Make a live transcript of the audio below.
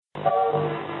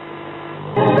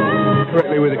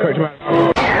correctly with the correct amount.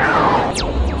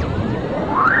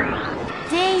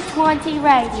 D20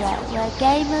 Radio, where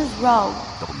gamers roll.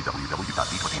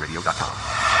 www.d20radio.com.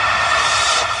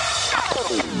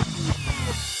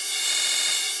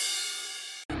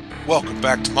 Welcome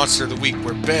back to Monster of the Week,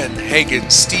 where Ben, Hagen,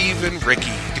 Steve, and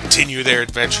Ricky continue their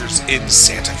adventures in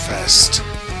Santa Fest.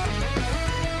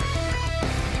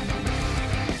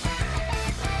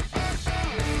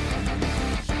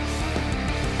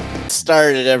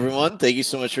 Started, everyone. Thank you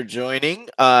so much for joining.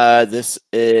 This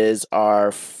is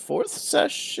our fourth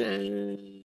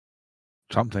session.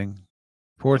 Something.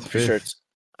 Fourth, fifth. Sure,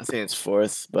 I think it's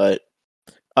fourth, but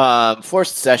fourth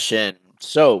session.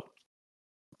 So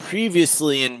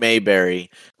previously in Mayberry,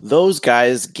 those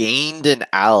guys gained an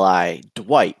ally,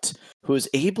 Dwight, who is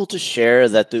able to share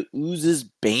that the ooze's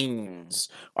banes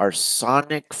are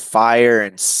sonic, fire,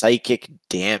 and psychic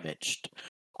damaged.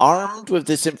 Armed with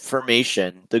this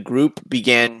information, the group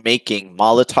began making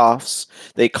Molotovs.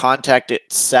 They contacted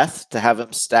Seth to have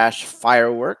him stash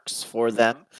fireworks for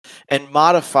them and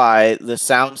modify the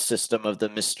sound system of the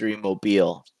Mystery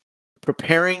Mobile.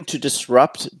 Preparing to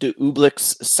disrupt the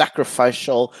Oobleck's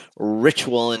sacrificial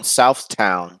ritual in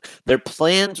Southtown, their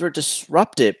plans were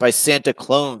disrupted by Santa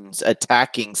clones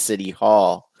attacking City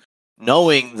Hall.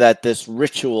 Knowing that this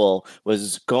ritual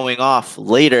was going off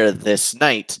later this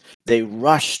night, they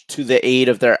rushed to the aid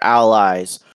of their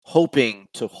allies, hoping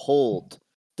to hold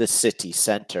the city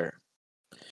center.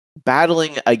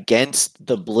 Battling against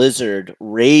the blizzard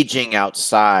raging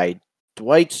outside,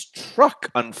 Dwight's truck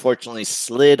unfortunately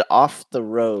slid off the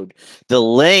road,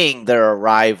 delaying their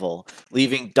arrival,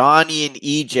 leaving Donnie and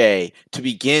EJ to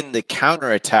begin the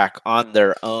counterattack on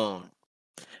their own.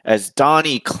 As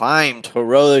Donnie climbed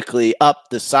heroically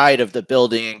up the side of the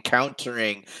building,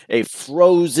 encountering a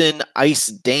frozen ice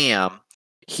dam,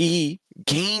 he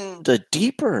gained a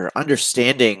deeper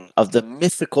understanding of the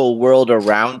mythical world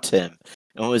around him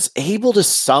and was able to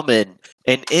summon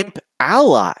an imp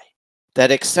ally that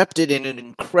accepted an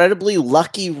incredibly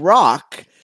lucky rock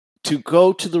to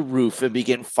go to the roof and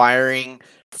begin firing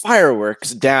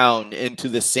fireworks down into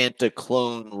the Santa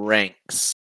clone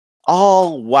ranks.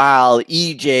 All while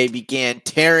EJ began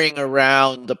tearing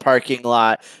around the parking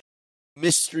lot,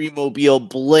 Mystery Mobile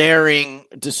blaring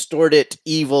distorted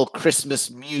evil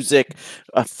Christmas music,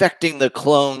 affecting the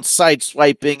clones,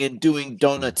 sideswiping and doing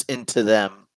donuts into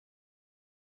them.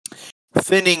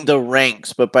 Thinning the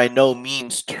ranks, but by no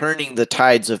means turning the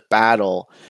tides of battle.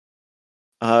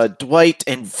 Dwight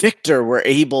and Victor were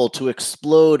able to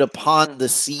explode upon the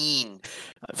scene.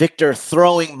 Victor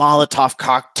throwing Molotov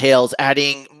cocktails,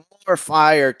 adding more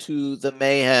fire to the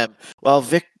mayhem, while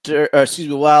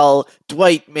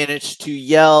Dwight managed to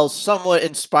yell somewhat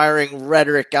inspiring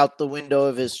rhetoric out the window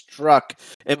of his truck,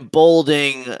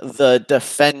 emboldening the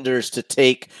defenders to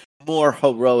take more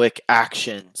heroic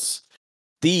actions.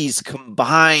 These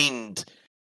combined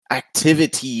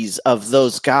activities of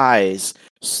those guys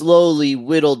slowly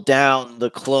whittled down the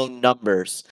clone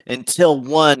numbers until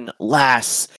one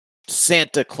last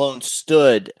Santa clone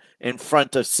stood in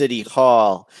front of City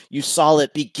Hall. You saw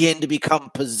it begin to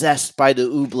become possessed by the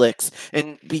Ooblecks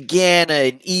and began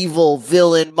an evil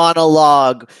villain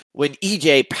monologue when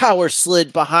EJ power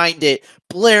slid behind it,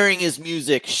 blaring his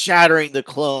music, shattering the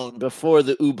clone before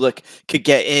the Oobleck could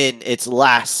get in its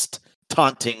last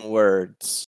taunting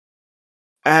words.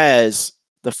 As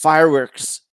the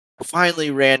fireworks finally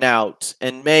ran out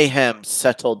and mayhem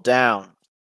settled down,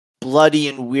 bloody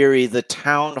and weary, the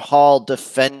town hall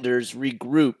defenders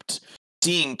regrouped,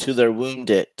 seeing to their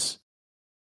wounded.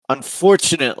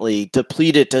 Unfortunately,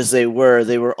 depleted as they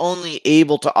were only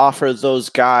able to offer those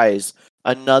guys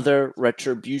another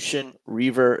Retribution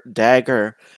Reaver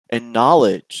dagger and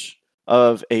knowledge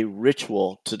of a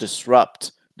ritual to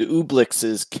disrupt the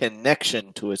Oobleck's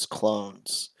connection to his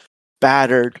clones.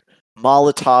 Battered,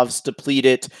 Molotovs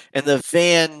depleted, and the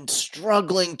van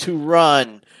struggling to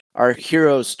run, our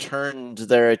heroes turned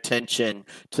their attention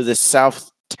to the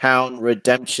Southtown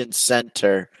Redemption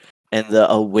Center and the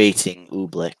awaiting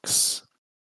Ooblecks.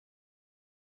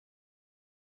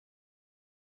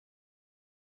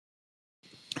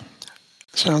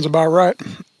 Sounds about right.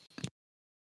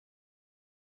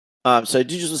 So I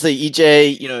do just want to say,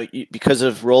 EJ, because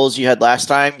of rolls you had last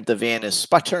time, the van is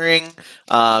sputtering.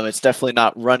 It's definitely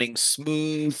not running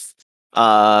smooth.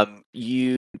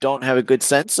 You don't have a good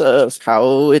sense of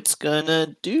how it's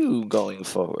gonna do going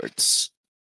forwards.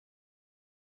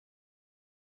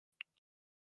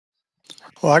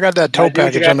 Well, I got that tow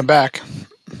package on the back.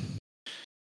 In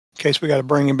case we got to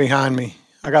bring him behind me.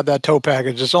 I got that tow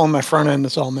package. It's on my front end.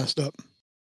 It's all messed up.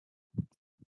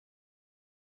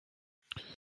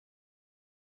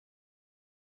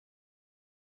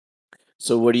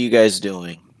 So what are you guys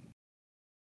doing?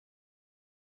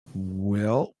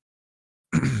 Well,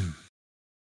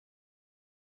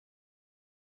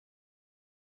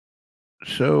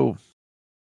 so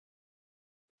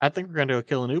I think we're gonna go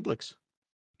kill an Ooblix.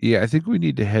 yeah, I think we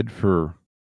need to head for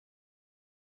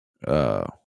the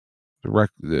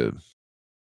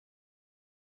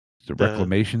The-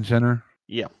 reclamation center.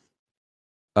 Yeah.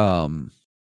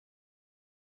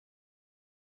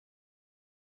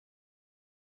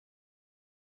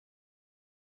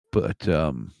 But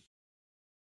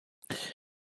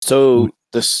So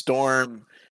the storm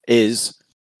is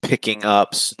picking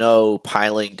up, snow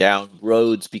piling down,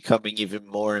 roads becoming even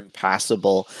more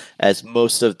impassable as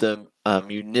most of the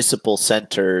municipal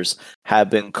centers have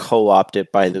been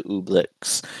co-opted by the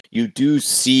Ooblix. You do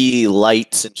see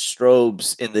lights and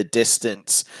strobes in the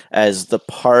distance as the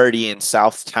party in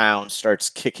Southtown starts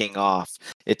kicking off.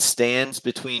 It stands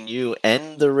between you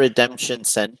and the Redemption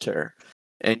Center,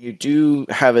 and you do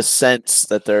have a sense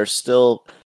that there are still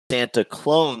Santa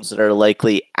clones that are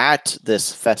likely at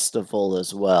this festival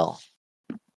as well.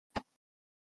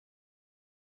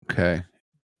 okay.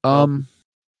 Well,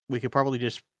 we could probably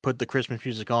just put the Christmas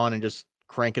music on and just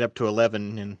crank it up to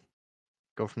 11 and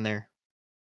go from there.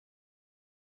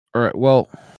 All right. Well,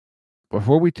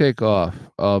 before we take off,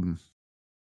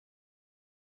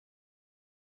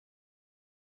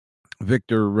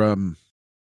 Victor,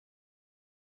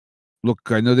 look,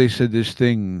 I know they said this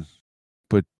thing,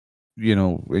 but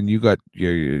and you got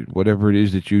your whatever it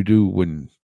is that you do when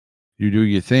you do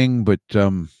your thing, but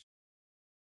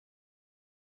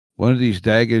one of these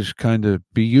daggers kind of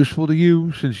be useful to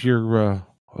you since you're a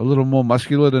little more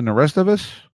muscular than the rest of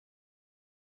us.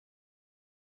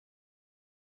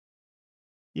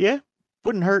 Yeah,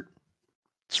 wouldn't hurt.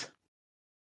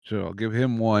 So I'll give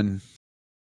him one.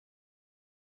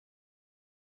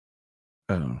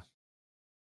 Not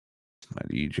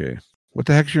EJ. What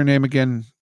the heck's your name again,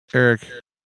 Eric?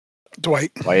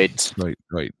 Dwight.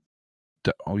 Right.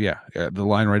 Oh yeah, the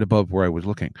line right above where I was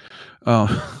looking.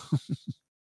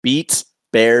 Beats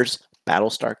Bears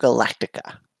Battlestar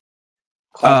Galactica.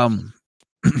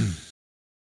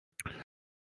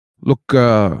 Look,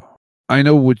 I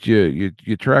know what your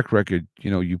track record.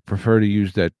 You prefer to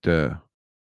use that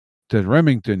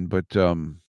Remington, but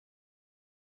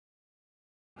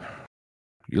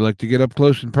you like to get up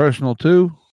close and personal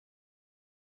too.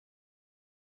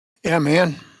 Yeah,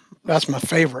 man. That's my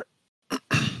favorite.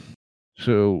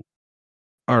 So,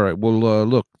 all right. Well,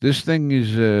 look, this thing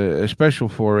is special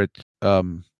for it.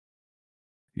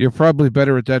 You're probably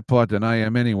better at that part than I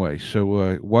am anyway.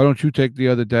 So, why don't you take the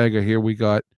other dagger here we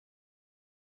got?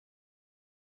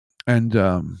 And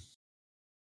I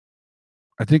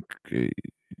think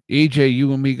AJ,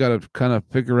 you and me got to kind of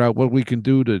figure out what we can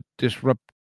do to disrupt,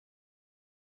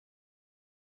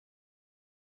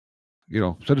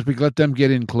 so to speak, let them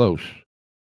get in close.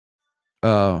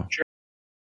 Sure.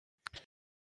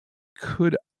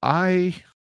 Could I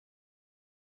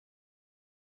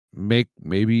make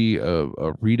maybe a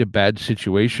read a bad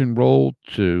situation roll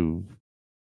to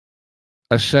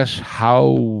assess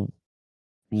how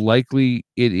likely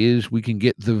it is we can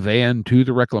get the van to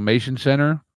the reclamation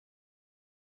center?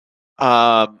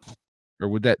 Or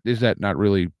is that not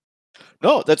really?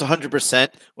 No, that's 100%.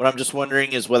 What I'm just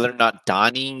wondering is whether or not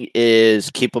Donnie is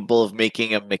capable of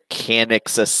making a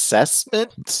mechanics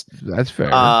assessment. That's fair.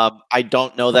 I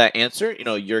don't know that answer.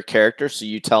 Your character, so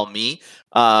you tell me.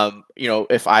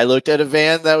 If I looked at a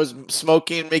van that was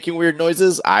smoking and making weird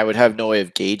noises, I would have no way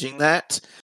of gauging that.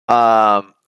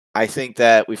 I think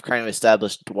that we've kind of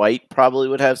established Dwight probably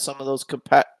would have some of those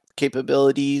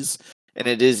capabilities, and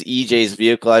it is EJ's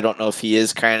vehicle. I don't know if he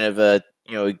is kind of a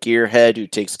gearhead who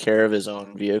takes care of his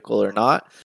own vehicle or not.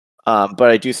 But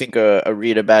I do think a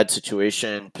read a bad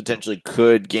situation potentially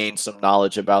could gain some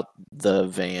knowledge about the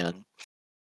van.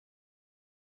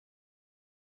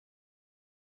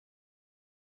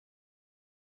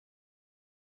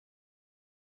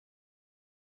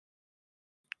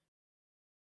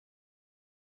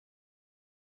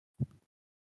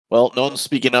 Well, no one's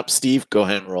speaking up. Steve, go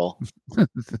ahead and roll.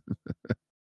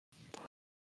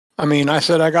 I mean, I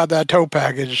said I got that tow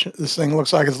package. This thing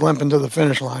looks like it's limping to the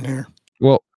finish line here.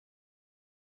 Well,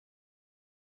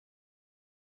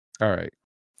 all right.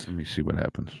 Let me see what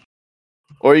happens.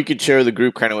 Or you could share with the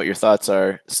group kind of what your thoughts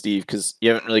are, Steve, because you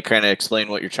haven't really kind of explained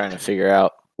what you're trying to figure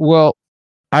out. Well,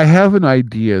 I have an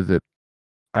idea that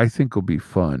I think will be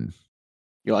fun.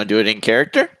 You want to do it in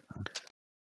character?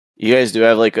 You guys do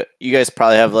have you guys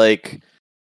probably have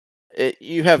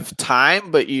you have time,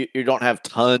 but you don't have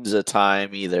tons of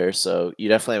time either. So you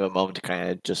definitely have a moment to kind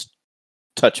of just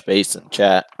touch base and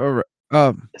chat. All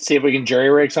right. See if we can jerry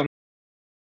rig something.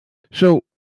 So,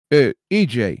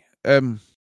 EJ,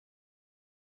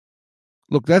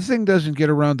 look, that thing doesn't get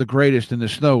around the greatest in the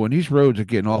snow, and these roads are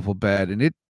getting awful bad.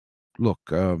 And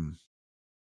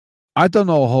I don't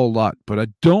know a whole lot, but I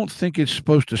don't think it's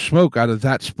supposed to smoke out of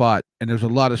that spot, and there's a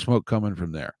lot of smoke coming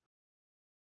from there.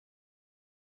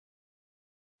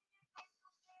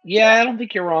 Yeah, I don't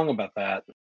think you're wrong about that.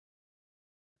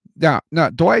 Now,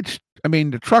 Dwight's. I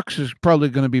mean, the trucks is probably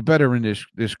going to be better in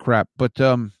this crap, but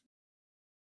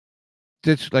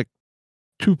it's like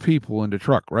 2 people in the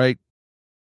truck, right?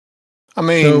 I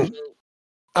mean,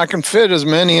 I can fit as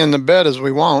many in the bed as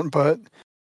we want, but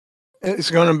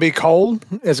it's going to be cold.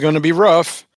 It's going to be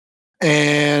rough.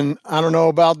 And I don't know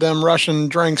about them Russian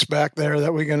drinks back there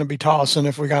that we're going to be tossing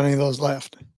if we got any of those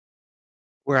left.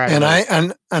 And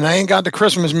I ain't got the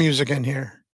Christmas music in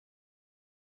here.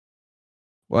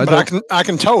 Well, but I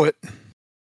can tow it.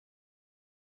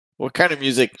 What kind of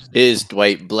music is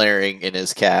Dwight blaring in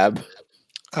his cab?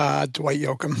 Dwight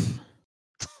Yoakam.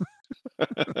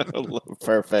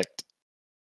 Perfect.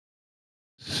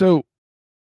 So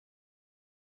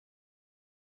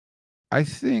I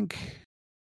think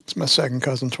it's my second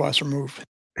cousin twice removed.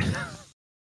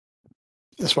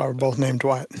 That's why we're both named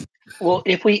Dwight. Well,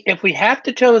 if we have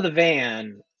to tow the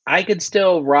van, I could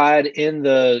still ride in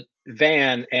the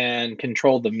van and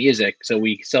control the music, so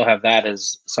we still have that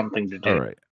as something to do. All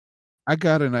right. I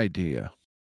got an idea.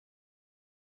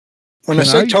 When I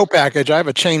say tow package, I have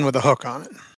a chain with a hook on it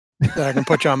that I can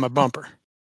put you on my bumper.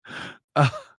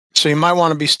 So you might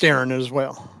want to be steering it as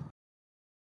well.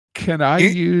 Can I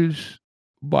use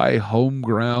my home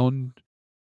ground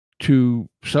to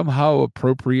somehow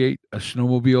appropriate a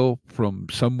snowmobile from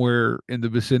somewhere in the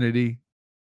vicinity?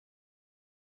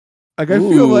 Like, I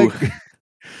feel like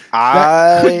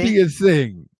that could be a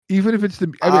thing, even if it's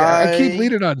the. I mean, I keep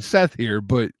leaning on Seth here,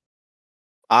 but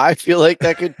I feel like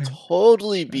that could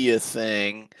totally be a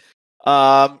thing.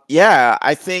 Yeah,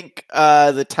 I think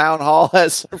the town hall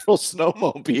has several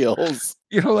snowmobiles.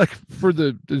 You know, like for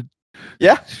the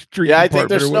street. I think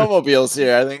there's snowmobiles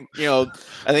here. I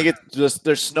think it's just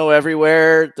there's snow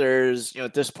everywhere. There's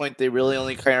at this point they really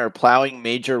only kind of are plowing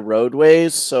major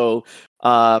roadways. So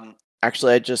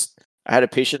actually, I had a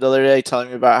patient the other day telling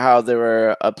me about how there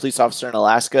were a police officer in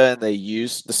Alaska and they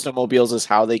used the snowmobiles as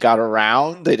how they got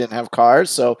around. They didn't have cars.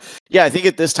 So yeah, I think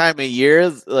at this time of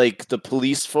year, like the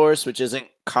police force, which isn't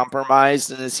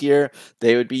compromised in this year,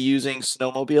 they would be using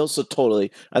snowmobiles. So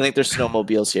totally. I think there's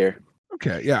snowmobiles here.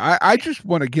 Okay. Yeah. I just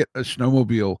want to get a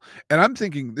snowmobile, and I'm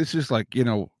thinking this is like,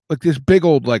 like this big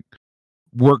old like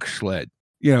work sled.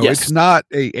 It's not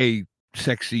a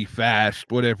sexy, fast,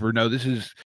 whatever. No, this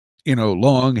is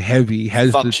long, heavy,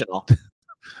 has functional.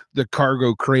 The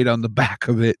cargo crate on the back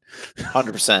of it.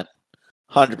 100%.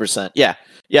 Yeah.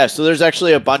 So there's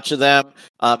actually a bunch of them.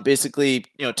 Basically,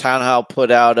 Town Hall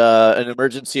put out an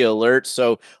emergency alert,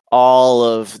 so all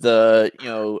of the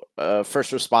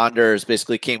first responders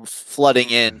basically came flooding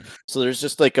in. So there's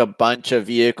just like a bunch of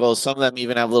vehicles. Some of them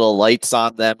even have little lights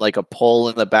on them, like a pole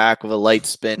in the back with a light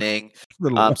spinning.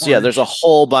 So yeah, there's a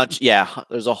whole bunch. Yeah,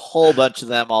 there's a whole bunch of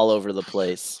them all over the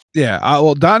place. Yeah.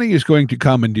 Well, Donnie is going to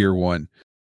commandeer one.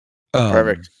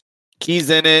 Perfect. Keys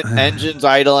in it, engines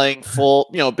idling, full,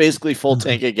 basically full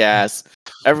tank of gas.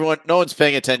 No one's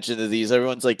paying attention to these.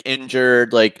 Everyone's like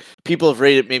injured. Like people have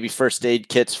rated maybe first aid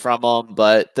kits from them,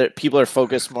 but people are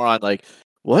focused more on like,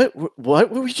 what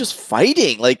were we just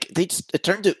fighting? Like it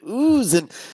turned to ooze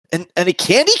and a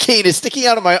candy cane is sticking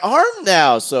out of my arm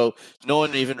now. So no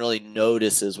one even really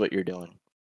notices what you're doing.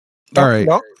 All right.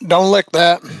 Don't lick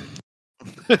that.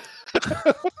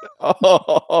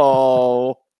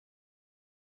 Oh.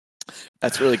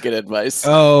 That's really good advice.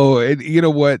 Oh, and you know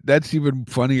what? That's even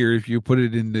funnier if you put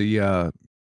it in the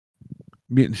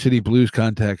Mutant City Blues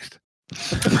context.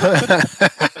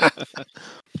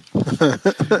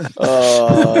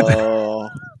 Oh,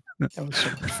 that was so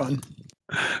much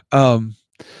fun.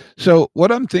 So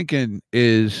what I'm thinking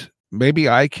is maybe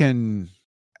I don't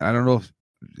know if,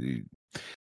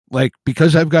 like,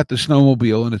 because I've got the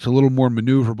snowmobile and it's a little more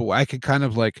maneuverable, I could kind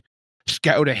of like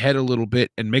scout ahead a little bit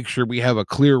and make sure we have a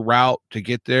clear route to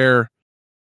get there.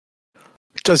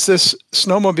 Does this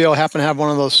snowmobile happen to have one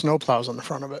of those snow plows on the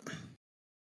front of it?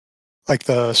 Like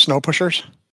the snow pushers?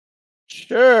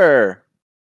 Sure.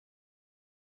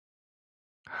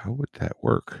 How would that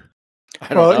work?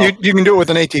 I don't know. You can do it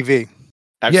with an ATV.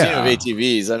 I've seen it with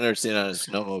ATVs. I've never seen it on a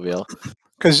snowmobile.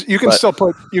 Because you can still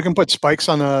put spikes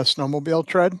on a snowmobile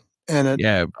tread and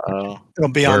it'll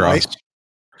be on ice.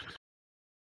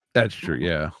 That's true,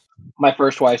 yeah. My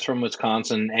first wife's from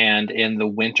Wisconsin, and in the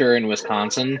winter in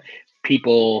Wisconsin,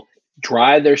 people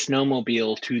drive their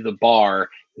snowmobile to the bar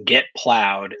get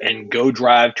plowed, and go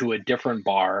drive to a different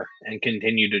bar and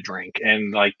continue to drink.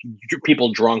 And like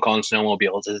people drunk on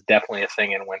snowmobiles is definitely a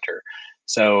thing in winter.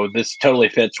 So this totally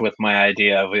fits with my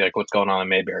idea of like what's going on in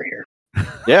Mayberry here.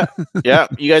 Yeah, yeah.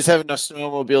 You guys have enough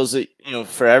snowmobiles that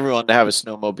for everyone to have a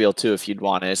snowmobile too, if you'd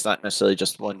want it. It's not necessarily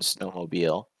just one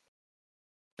snowmobile.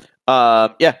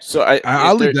 Yeah. So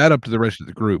I'll leave that up to the rest of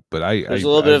the group, but there's a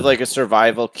little bit of like a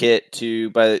survival kit too,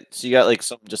 but so you got like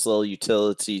some just little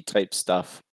utility type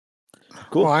stuff.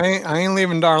 Cool. Well, I ain't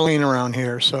leaving Darlene around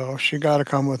here, so she got to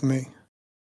come with me.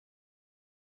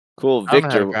 Cool, I don't know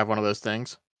how to Victor. grab one of those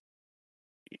things.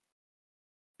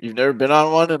 You've never been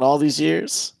on one in all these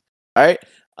years? All right.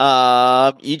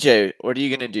 EJ, what are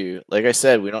you gonna do? Like I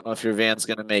said, we don't know if your van's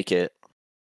gonna make it.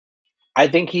 I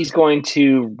think he's going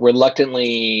to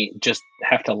reluctantly just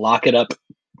have to lock it up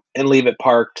and leave it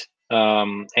parked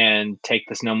and take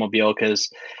the snowmobile because,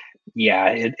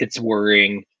 it's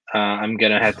worrying. I'm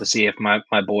going to have to see if my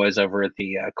boys over at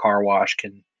the car wash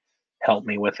can help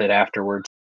me with it afterwards.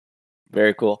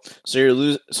 Very cool. So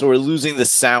we're losing the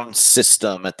sound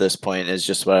system at this point is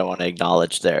just what I want to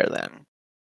acknowledge there then.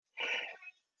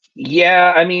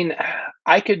 Yeah, I mean,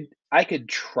 I could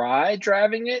try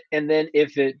driving it, and then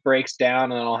if it breaks down,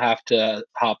 then I'll have to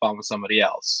hop on with somebody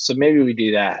else. So maybe we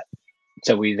do that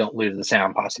so we don't lose the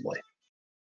sound possibly.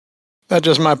 That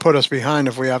just might put us behind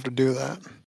if we have to do that.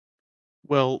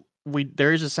 Well,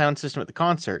 there is a sound system at the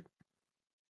concert.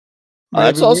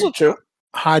 That's Maybe also we true.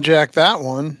 hijack that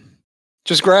one.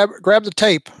 Just grab the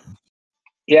tape.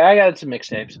 Yeah, I got some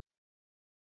mixtapes.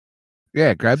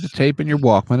 Yeah, grab the tape and your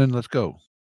Walkman and let's go.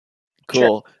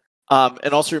 Cool. Sure.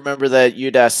 And also remember that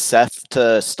you'd asked Seth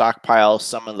to stockpile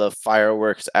some of the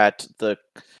fireworks at the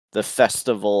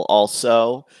festival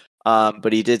also.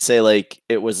 But he did say like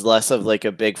it was less of like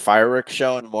a big fireworks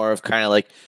show and more of kind of like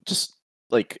just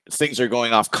like things are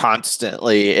going off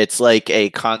constantly. It's like a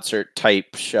concert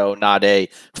type show, not a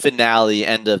finale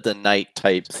end of the night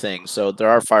type thing. So there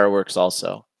are fireworks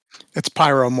also. It's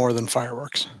pyro more than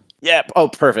fireworks. Yeah. Oh,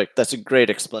 perfect. That's a great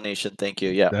explanation. Thank you.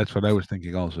 Yeah. That's what I was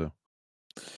thinking also.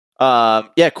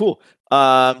 Yeah, cool.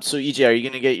 So EJ, are you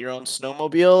gonna get your own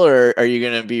snowmobile or are you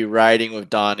gonna be riding with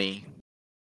Donnie?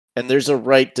 And there's a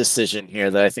right decision here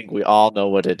that I think we all know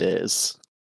what it is.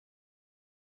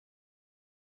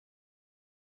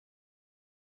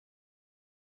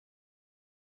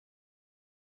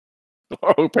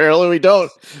 Oh, apparently we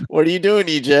don't. What are you doing,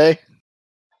 EJ?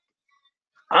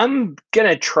 I'm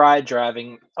gonna try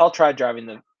driving. I'll try driving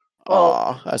the.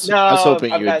 I was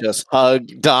hoping you would just hug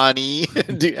Donnie.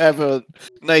 Do you have a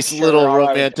nice little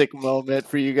romantic moment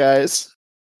for you guys?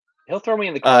 He'll throw me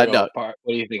in the car. No. Part.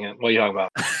 What are you thinking? What are you talking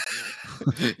about?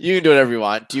 You can do whatever you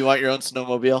want. Do you want your own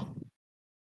snowmobile?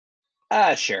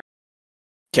 Sure.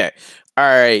 Okay. All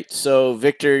right. So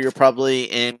Victor, you're probably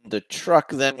in the truck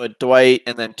then with Dwight,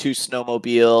 and then 2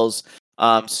 snowmobiles.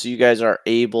 So you guys are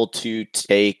able to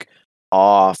take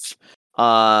off.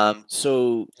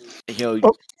 So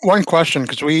one question,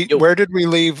 because where did we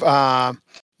leave the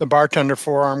bartender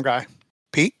forearm guy?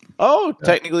 Pete? Oh,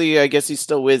 technically, I guess he's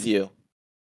still with you.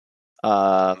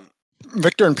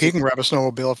 Victor and Pete can grab a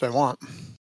snowmobile if they want.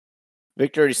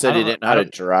 Victor already said he didn't know how to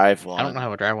drive one. I don't know how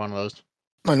to drive one of those.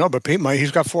 I know, but Pete might.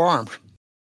 He's got 4 arms.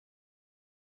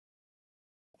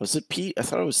 Was it Pete? I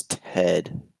thought it was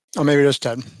Ted. Oh, maybe it is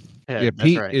Ted. Yeah,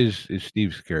 Pete is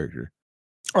Steve's character.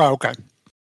 Oh, okay.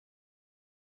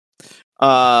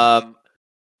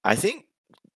 I think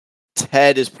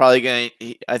Ted is probably going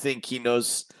to... I think he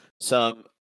knows some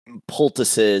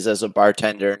poultices as a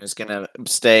bartender and is going to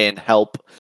stay and help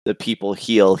the people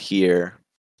heal here.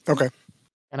 Okay.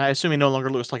 And I assume he no longer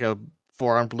looks like a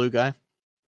 4-armed blue guy?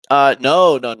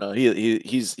 No.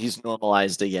 He's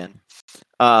normalized again.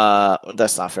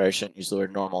 That's not fair. I shouldn't use the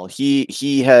word normal.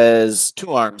 He has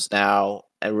 2 arms now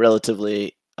and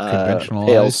relatively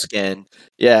pale skin.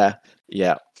 Yeah.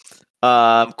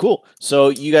 Cool. So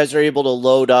you guys are able to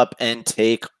load up and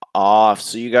take off.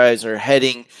 So you guys are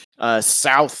heading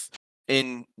south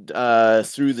in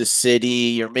through the city.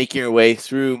 You're making your way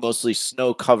through mostly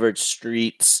snow-covered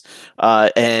streets,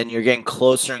 and you're getting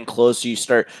closer and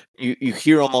closer. You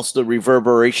hear almost the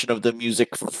reverberation of the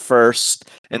music first,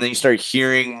 and then you start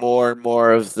hearing more and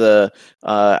more of the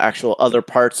actual other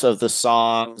parts of the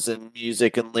songs and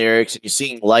music and lyrics, and you're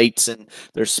seeing lights and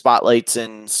there's spotlights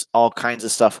and all kinds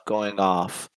of stuff going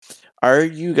off. Are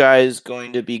you guys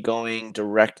going to be going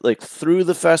direct through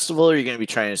the festival? Or are you going to be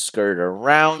trying to skirt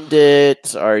around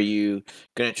it? Are you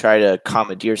going to try to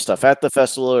commandeer stuff at the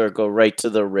festival or go right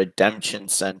to the Redemption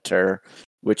Center,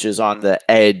 which is on the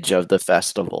edge of the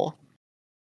festival?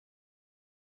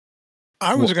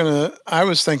 I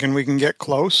was thinking we can get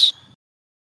close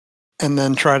and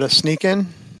then try to sneak in,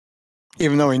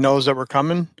 even though he knows that we're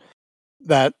coming,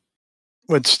 that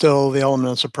would still, the element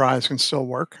of surprise can still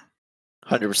work.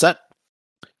 100%.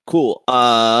 Cool. And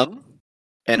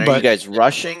are you But- guys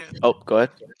rushing? Oh, go ahead.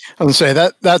 I would say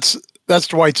that's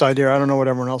Dwight's idea. I don't know what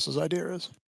everyone else's idea is.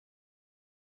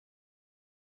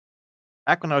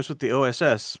 Back when I was with the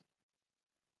OSS,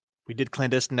 we did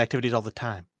clandestine activities all the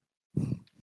time.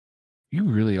 You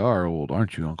really are old,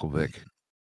 aren't you, Uncle Vic?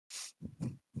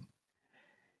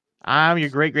 I'm your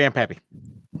great grandpappy.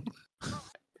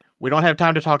 We don't have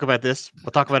time to talk about this.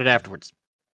 We'll talk about it afterwards.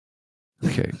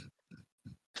 Okay.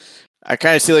 I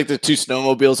kind of see like the two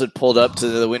snowmobiles had pulled up to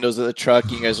the windows of the truck.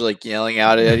 You guys are like yelling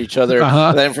out at each other.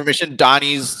 Uh-huh. That information,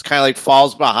 Donnie's kind of like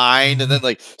falls behind and then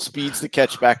like speeds to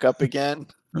catch back up again.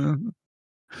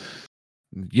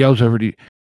 Yells over to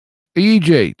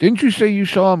EJ, didn't you say you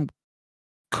saw him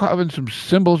carving some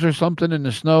symbols or something in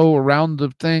the snow around the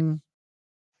thing?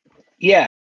 Yeah,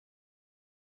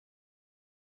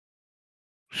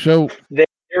 So, they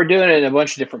were doing it in a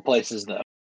bunch of different places, though.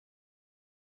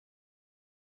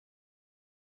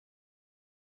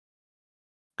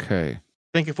 okay.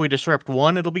 Think if we disrupt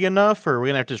one, it'll be enough, or are we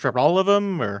gonna have to disrupt all of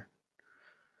them, or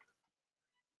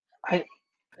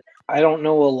I don't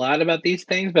know a lot about these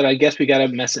things, but I guess we got to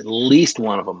mess at least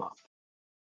one of them up.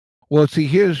 Well, see,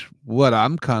 here's what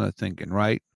I'm kind of thinking,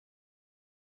 right?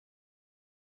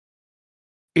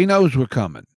 He knows we're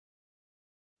coming,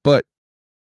 but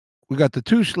we got the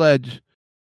two sleds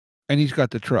and he's got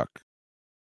the truck.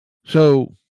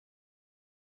 So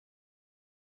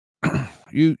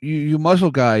you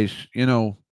muzzle guys, you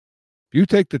know, you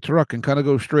take the truck and kind of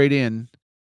go straight in.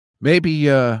 Maybe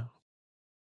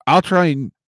I'll try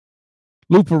and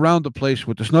loop around the place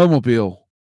with the snowmobile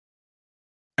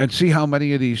and see how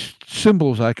many of these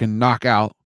symbols I can knock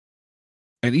out.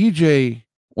 And EJ,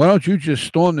 why don't you just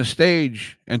storm the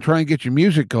stage and try and get your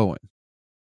music going?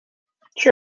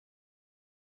 Sure.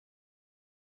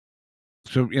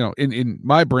 So, you know, in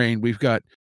my brain, we've got,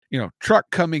 you know, truck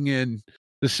coming in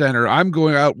the center. I'm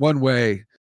going out one way.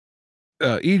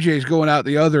 EJ's going out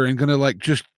the other and going to like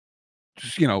just,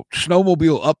 you know,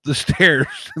 snowmobile up the stairs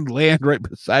and land right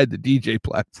beside the DJ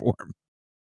platform.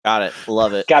 Got it.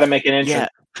 Love it. Got to make an entrance. Yeah.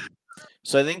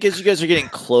 So I think as you guys are getting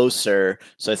closer,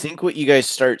 so I think what you guys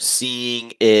start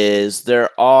seeing is there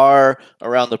are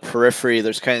around the periphery,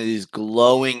 there's kind of these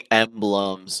glowing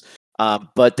emblems,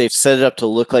 but they've set it up to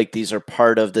look like these are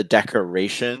part of the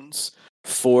decorations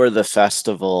for the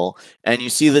festival. And you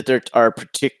see that there are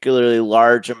particularly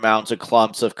large amounts of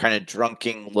clumps of kind of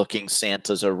drunken looking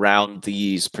Santas around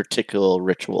these particular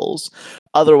rituals.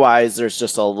 Otherwise, there's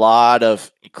just a lot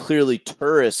of clearly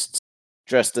tourists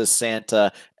dressed as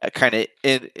Santa, kind of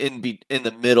in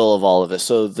the middle of all of it.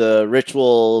 So the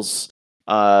rituals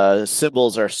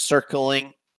symbols are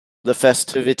circling the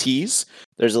festivities.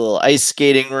 There's a little ice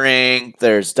skating rink.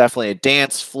 There's definitely a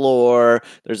dance floor.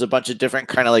 There's a bunch of different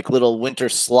kind of like little winter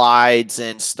slides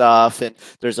and stuff. And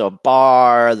there's a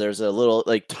bar. There's a little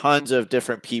like tons of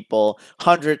different people,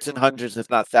 hundreds and hundreds, if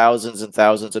not thousands and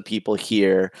thousands of people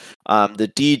here.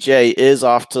 The DJ is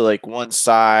off to like one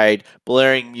side,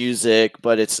 blaring music,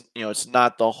 but it's, you know, it's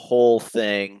not the whole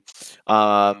thing.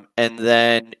 And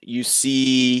then you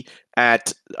see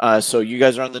at so you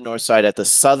guys are on the north side. At the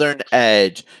southern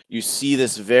edge, you see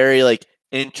this very like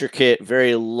intricate,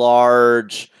 very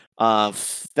large,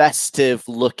 festive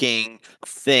looking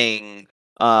thing.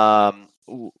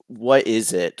 What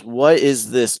is it? What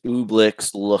is this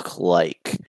Ooblix look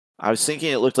like? I was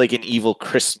thinking it looked like an evil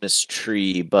Christmas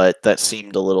tree, but that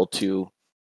seemed a little too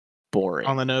boring.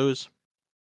 on the nose?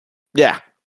 Yeah.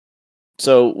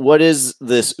 So what does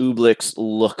this Ooblix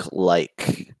look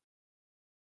like?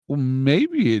 Well,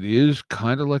 maybe it is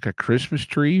kind of like a Christmas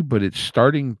tree, but it's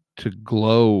starting to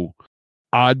glow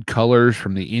odd colors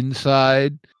from the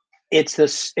inside. It's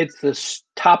this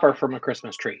topper from a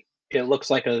Christmas tree. It looks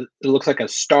like a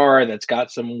star that's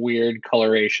got some weird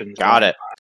colorations. Got it.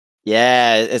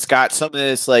 Yeah, it's got some of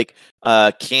this like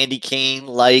candy cane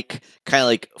like kind of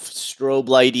like strobe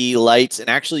lighty lights, and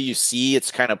actually you see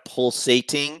it's kind of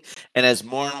pulsating, and as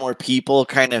more and more people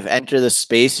kind of enter the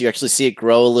space, you actually see it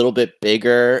grow a little bit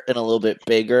bigger and a little bit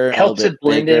bigger. It helps it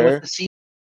blend in with the sea.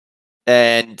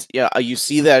 And yeah, you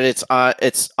see that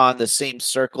it's on the same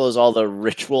circle as all the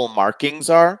ritual markings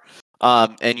are.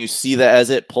 And you see that as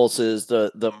it pulses,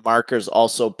 the markers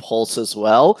also pulse as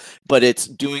well, but it's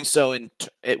doing so in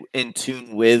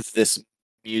tune with this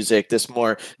music, this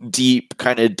more deep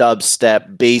kind of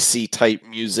dubstep, bassy type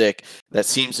music that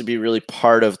seems to be really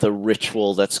part of the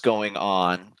ritual that's going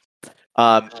on.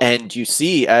 And you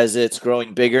see as it's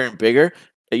growing bigger and bigger,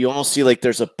 You almost see like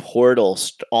there's a portal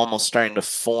almost starting to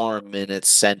form in its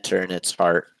center, in its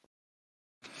heart.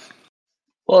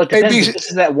 Well, it Hey, depends. B- If this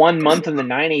is that 1 month in the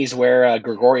 90s where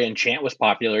Gregorian chant was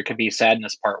popular, it could be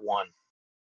Sadness Part 1.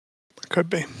 Could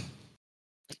be.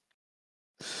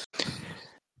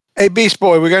 Hey, Beast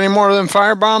Boy, we got any more of them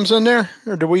fire bombs in there,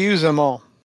 or do we use them all?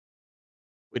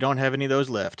 We don't have any of those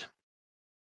left.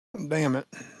 Damn it,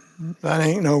 that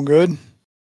ain't no good.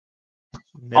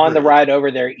 Never On the is. ride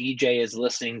over there, EJ is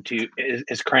listening to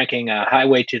is cranking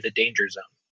Highway to the Danger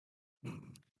Zone.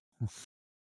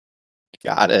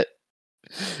 Got it.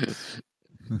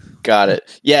 Got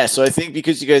it. Yeah, so I think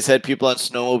because you guys had people on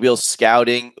snowmobile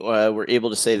scouting, we're able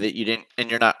to say that you didn't, and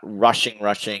you're not rushing.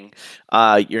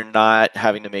 You're not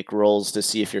having to make rolls to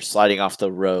see if you're sliding off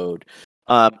the road.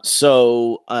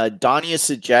 So Donnie has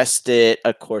suggested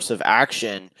a course of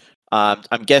action.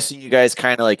 I'm guessing you guys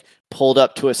kind of like pulled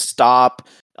up to a stop.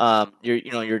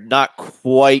 You're not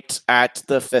quite at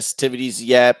the festivities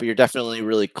yet, but you're definitely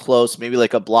really close, maybe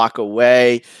like a block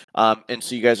away. And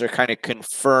so you guys are kind of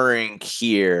conferring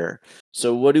here.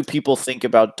 So what do people think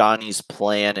about Donnie's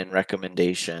plan and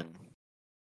recommendation?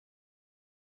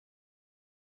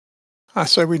 I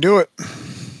say we do it.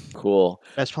 Cool.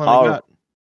 Best plan we All- got.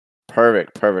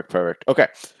 Perfect. Okay.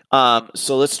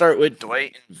 So let's start with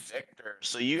Dwight and Victor.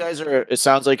 So you guys it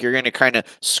sounds like you're going to kind of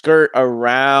skirt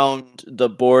around the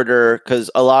border because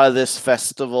a lot of this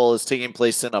festival is taking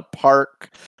place in a park.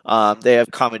 They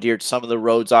have commandeered some of the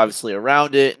roads obviously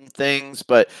around it and things,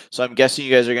 but so I'm guessing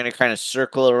you guys are going to kind of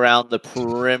circle around the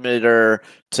perimeter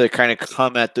to kind of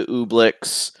come at the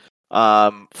Ooblets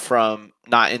from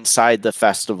not inside the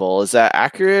festival. Is that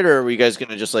accurate, or are we guys going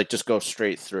to just go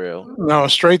straight through? No,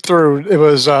 straight through. It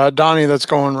was Donnie that's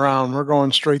going around. We're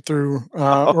going straight through,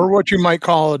 or what you might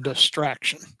call a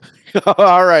distraction.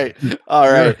 All right.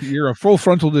 You're a full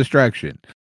frontal distraction.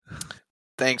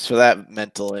 Thanks for that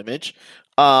mental image.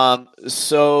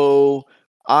 So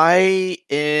I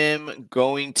am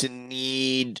going to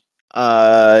need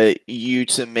you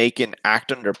to make an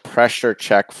act under pressure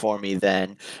check for me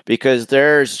then, because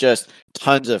there's just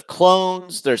tons of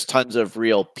clones, there's tons of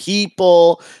real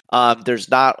people, there's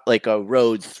not like a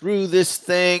road through this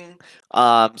thing,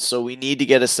 so we need to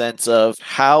get a sense of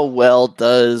how well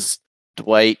does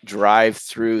Dwight drive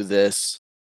through this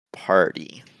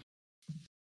party.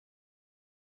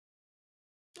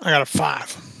 I got a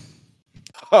 5.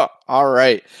 All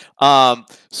right.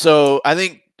 So I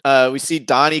think we see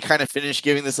Donnie kind of finish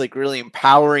giving this like really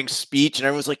empowering speech, and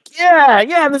everyone's like,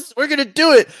 "Yeah, we're gonna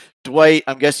do it." Dwight,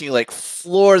 I'm guessing you like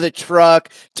floor the truck,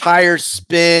 tires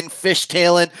spin,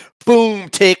 fishtailing, boom,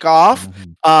 take off.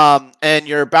 And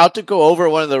you're about to go over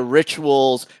one of the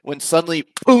rituals when suddenly,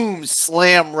 boom,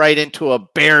 slam right into a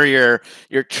barrier.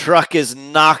 Your truck is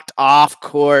knocked off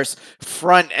course,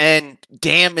 front end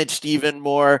damaged even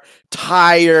more,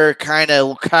 tire kind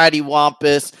of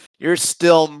cattywampus. You're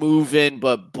still moving,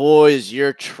 but boy, is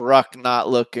your truck not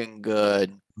looking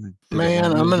good.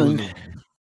 Man, I'm gonna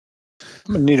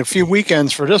need a few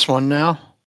weekends for this one now.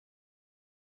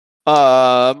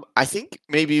 I think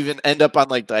maybe even end up on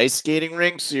like the ice skating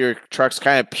rink, so your truck's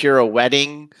kind of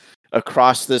pirouetting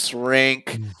across this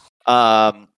rink.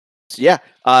 So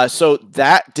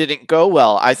that didn't go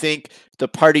well. I think the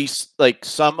party, like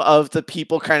some of the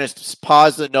people kind of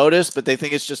pause to notice, but they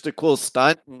think it's just a cool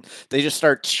stunt and they just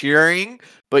start cheering.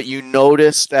 But you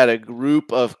notice that a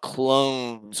group of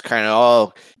clones kind of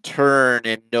all turn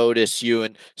and notice you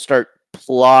and start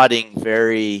plodding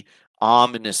very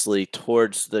ominously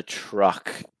towards the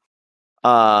truck.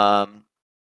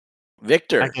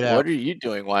 Victor, what are you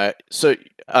doing? Why? So,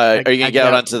 are you gonna get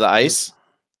out onto the ice?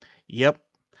 Yep.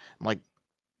 I'm like,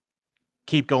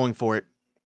 keep going for it.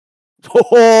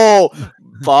 Oh,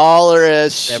 baller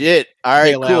as shit. All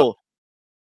right, Bail cool.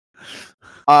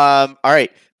 All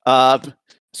right.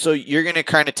 So you're gonna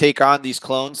kind of take on these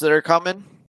clones that are coming?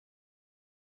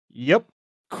 Yep.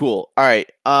 Cool. All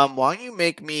right. Why don't you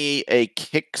make me a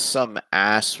kick some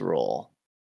ass roll?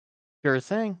 Sure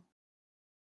thing.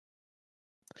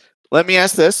 Let me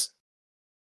ask this.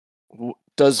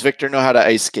 Does Victor know how to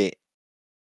ice skate?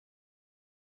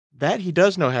 That he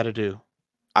does know how to do.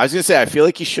 I was going to say, I feel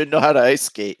like he should know how to ice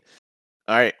skate.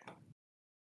 All right.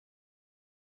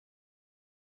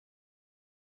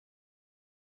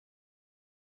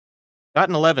 Got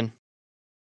an 11.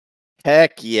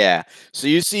 Heck yeah. So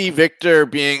you see Victor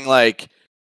being like,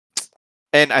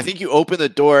 and I think you open the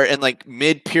door and like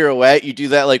mid pirouette, you do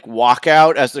that like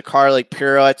walkout as the car like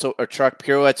pirouettes or truck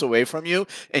pirouettes away from you.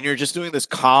 And you're just doing this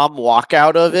calm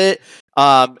walkout of it.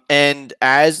 And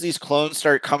as these clones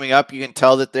start coming up, you can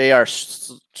tell that they are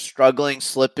struggling,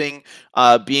 slipping,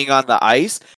 being on the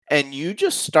ice. and you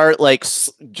just start like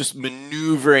just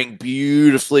maneuvering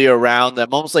beautifully around them,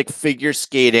 almost like figure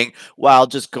skating, while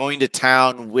just going to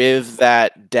town with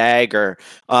that dagger.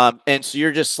 And so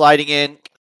you're just sliding in,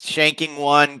 shanking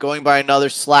one, going by another,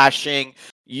 slashing.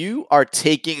 You are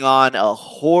taking on a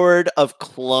horde of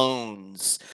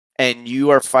clones, and you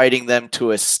are fighting them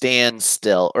to a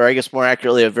standstill, or I guess more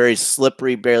accurately, a very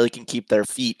slippery, barely can keep their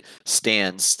feet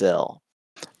standstill.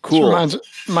 Cool. This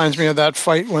reminds me of that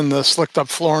fight when the slicked up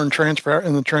floor in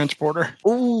the transporter.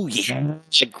 Ooh, yeah,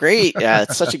 great. Yeah,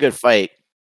 it's such a good fight.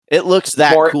 It looks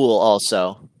that cool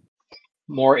also.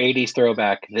 More 80s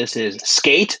throwback. This is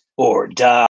Skate or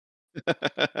Die.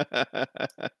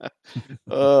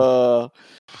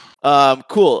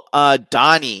 Cool.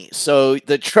 Donnie. So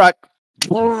the truck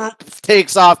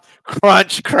takes off,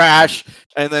 crunch, crash,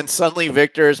 and then suddenly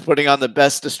Victor is putting on the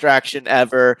best distraction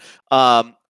ever.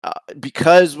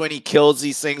 Because when he kills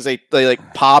these things, they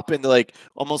like pop into like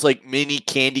almost like mini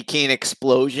candy cane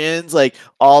explosions. Like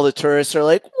all the tourists are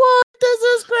like, "What? This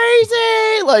is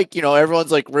crazy!" Like, you know,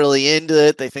 everyone's like really into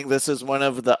it. They think this is one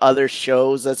of the other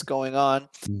shows that's going on.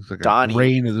 It's like Donnie. a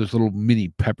rain of those little mini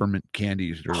peppermint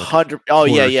candies. They're like 100. Oh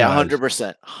yeah, quarter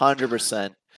 100%,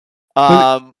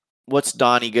 100%. What's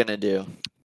Donnie gonna do?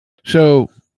 So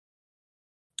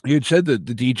you had said that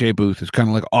the DJ booth is kind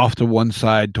of like off to one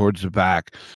side towards the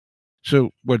back.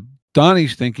 So what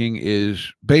Donnie's thinking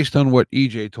is, based on what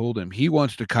EJ told him, he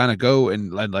wants to kind of go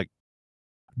and like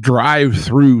drive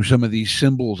through some of these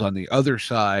symbols on the other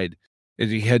side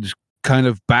as he heads kind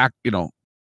of back, you know,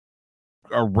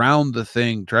 around the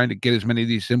thing, trying to get as many of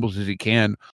these symbols as he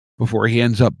can before he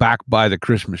ends up back by the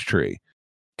Christmas tree.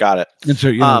 Got it. And so,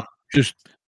 you know, just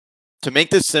to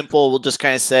make this simple, we'll just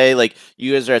kind of say, like,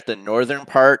 you guys are at the northern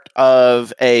part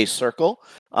of a circle.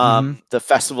 The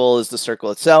festival is the circle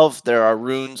itself. There are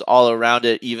runes all around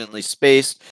it, evenly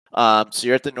spaced. So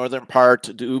you're at the northern part.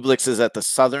 The Ooblix is at the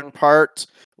southern part.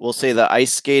 We'll say the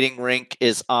ice skating rink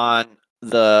is on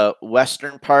the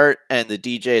western part, and the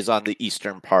DJ is on the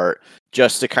eastern part,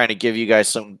 just to kind of give you guys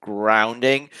some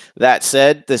grounding. That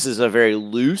said, this is a very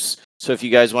loose. So if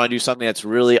you guys want to do something that's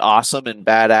really awesome and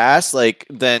badass, like,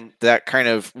 then that kind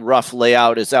of rough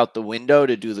layout is out the window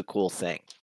to do the cool thing.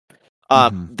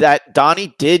 That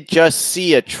Donnie did just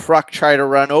see a truck try to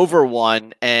run over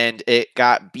one, and it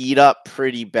got beat up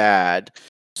pretty bad.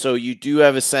 So you do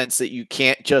have a sense that you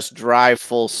can't just drive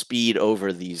full speed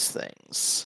over these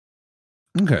things.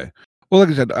 Okay. Well, like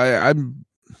I said, I'm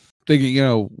thinking, you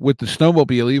know, with the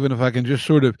snowmobile, even if I can just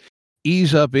sort of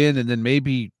ease up in and then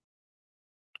maybe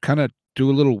kind of do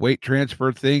a little weight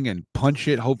transfer thing and punch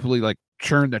it, hopefully like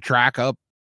churn the track up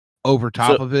over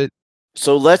top of it.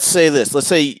 So let's say this. Let's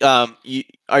say you're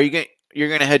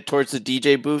gonna head towards the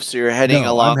DJ booth, so you're heading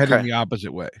along. I'm heading the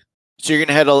opposite way. So you're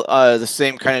gonna head the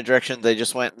same kind of direction they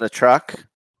just went in the truck?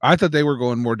 I thought they were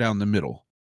going more down the middle.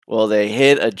 Well, they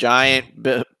hit a giant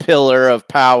pillar of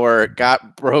power,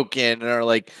 got broken, and are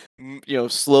like, you know,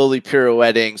 slowly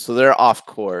pirouetting. So they're off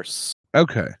course.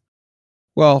 Okay.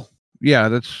 Well, yeah,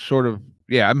 that's sort of,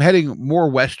 yeah, I'm heading more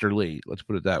westerly. Let's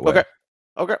put it that way.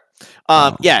 Okay.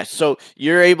 Yeah, so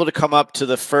you're able to come up to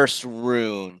the first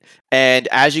rune, and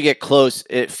as you get close,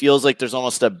 it feels like there's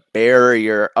almost a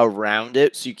barrier around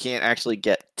it, so you can't actually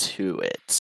get to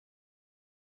it.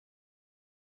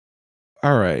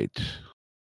 All right.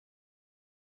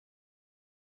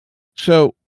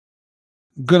 So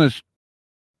I'm going to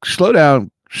slow down,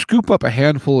 scoop up a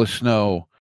handful of snow,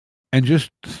 and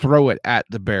just throw it at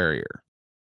the barrier.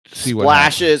 See what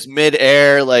splashes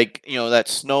mid-air, like, you know, that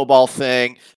snowball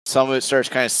thing. Some of it starts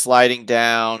kind of sliding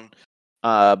down,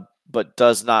 but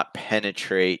does not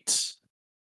penetrate.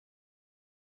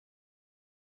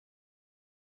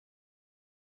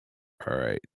 All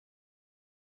right.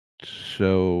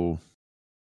 So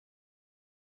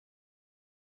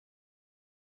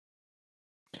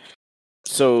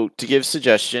to give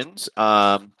suggestions,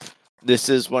 this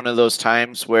is one of those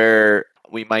times where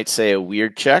we might say a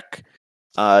weird check.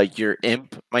 Your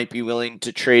imp might be willing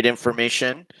to trade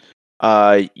information.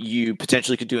 You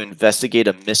potentially could do investigate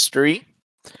a mystery,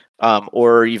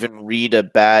 or even read a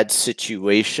bad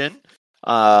situation,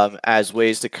 as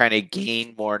ways to kind of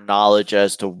gain more knowledge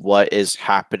as to what is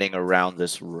happening around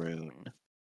this rune.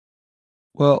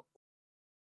 Well,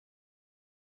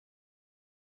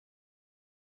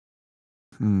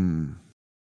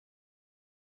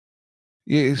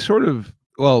 yeah, it's sort of,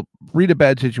 well, read a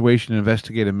bad situation,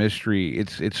 investigate a mystery.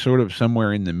 It's sort of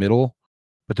somewhere in the middle,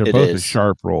 but they're both a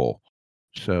sharp roll.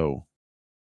 So,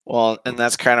 well, and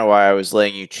that's kind of why I was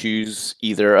letting you choose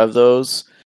either of those,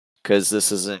 because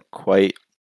this isn't quite,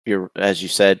 as you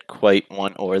said, quite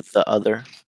one or the other.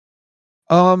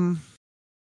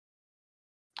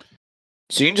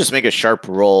 So you can just make a sharp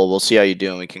roll. We'll see how you do,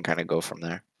 and we can kind of go from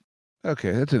there.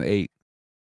 Okay, that's an 8.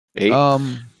 8.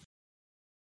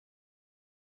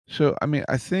 So I mean,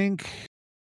 I think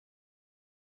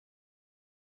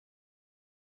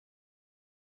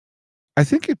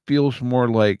it feels more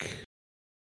like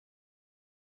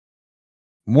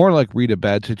read a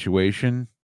bad situation.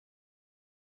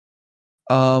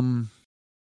 And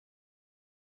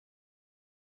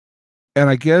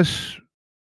I guess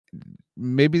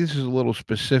maybe this is a little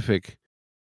specific,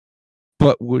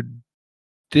 but would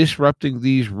disrupting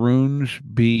these runes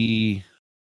be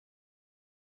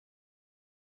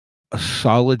a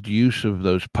solid use of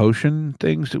those potion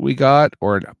things that we got,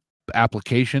 or an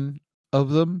application of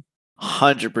them?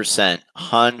 100%.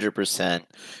 100%.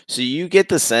 So you get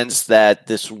the sense that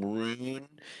this rune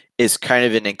is kind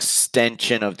of an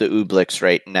extension of the Ooblix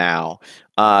right now.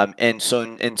 And so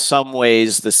in some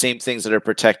ways, the same things that are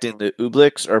protecting the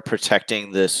Ooblix are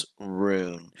protecting this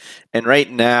rune. And right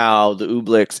now, the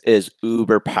Ooblix is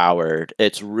uber powered.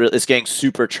 It's getting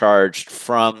supercharged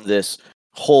from this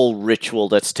whole ritual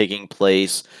that's taking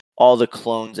place, all the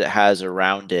clones it has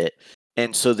around it.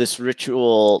 And so this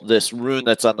ritual, this rune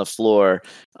that's on the floor,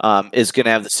 is going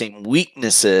to have the same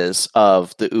weaknesses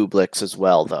of the Ooblix as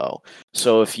well, though.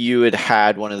 So if you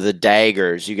had one of the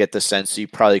daggers, you get the sense you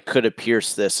probably could have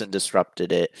pierced this and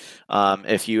disrupted it.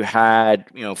 If you had,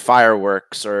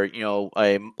 fireworks, or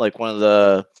like one of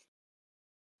the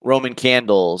Roman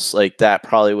candles, like that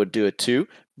probably would do it too.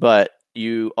 But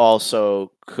you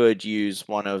also could use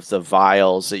one of the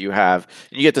vials that you have.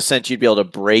 And you get the sense you'd be able to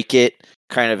break it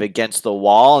kind of against the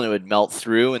wall, and it would melt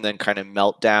through and then kind of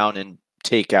melt down and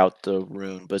take out the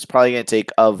rune. But it's probably going to take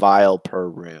a vial per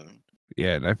rune.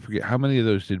 Yeah, and I forget, how many of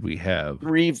those did we have?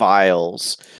 3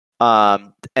 vials.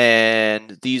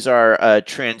 And these are a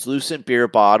translucent beer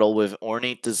bottle with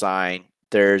ornate design.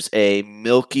 There's a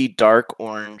milky dark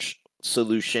orange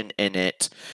solution in it.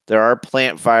 There are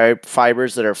plant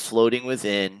fibers that are floating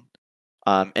within.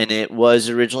 And it was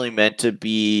originally meant to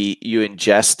be you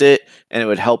ingest it and it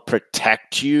would help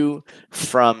protect you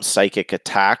from psychic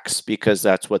attacks, because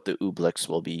that's what the Ooblix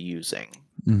will be using.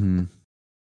 Mm-hmm.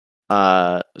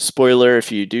 Spoiler, if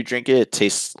you do drink it, it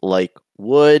tastes like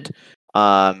wood.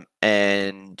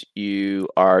 And you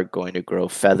are going to grow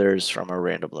feathers from a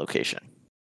random location.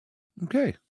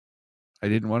 Okay. I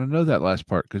didn't want to know that last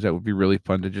part, because that would be really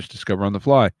fun to just discover on the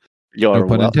fly. You're no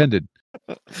pun intended.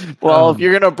 Well, if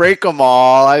you're gonna break them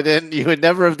all, you would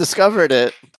never have discovered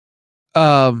it.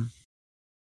 I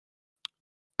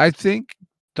think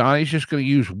Donnie's just going to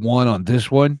use one on this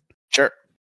one. Sure.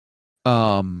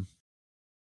 And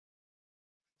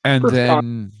Proof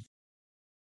then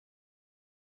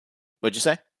What'd you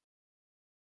say?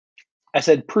 I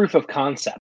said proof of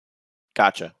concept.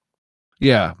 Gotcha.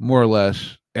 yeah, more or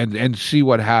less, and see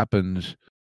what happens,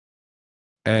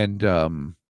 and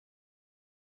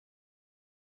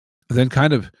then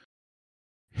kind of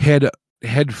head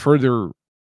further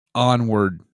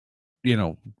onward,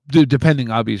 depending,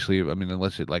 obviously, I mean,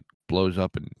 unless it like blows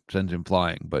up and sends him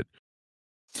flying, but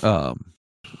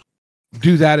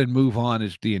do that and move on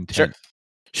is the intent.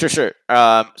 Sure. So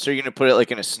you're gonna put it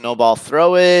like in a snowball,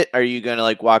 throw it? Are you gonna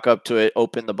like walk up to it,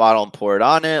 open the bottle, and pour it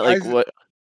on it? Like what?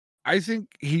 I think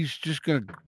he's just gonna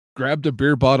grab the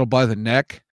beer bottle by the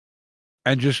neck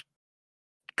and just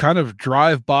kind of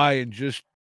drive by and just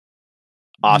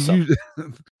Awesome.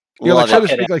 Like, so to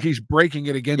speak, like he's breaking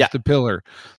it against the pillar.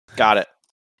 Got it.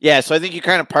 Yeah, so I think you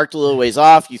kind of parked a little ways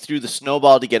off. You threw the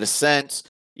snowball to get a sense.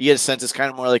 You get a sense it's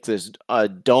kind of more like this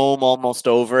dome almost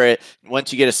over it.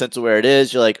 Once you get a sense of where it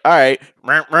is, you're like, all right.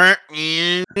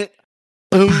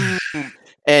 Boom.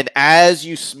 And as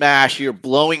you smash, you're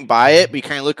blowing by it, but you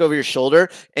kind of look over your shoulder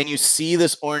and you see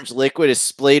this orange liquid is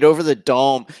splayed over the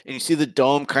dome, and you see the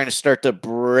dome kind of start to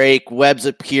break, webs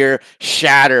appear,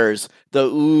 shatters. The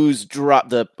ooze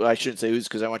I shouldn't say ooze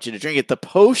because I want you to drink it. The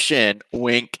potion,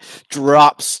 wink,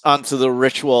 drops onto the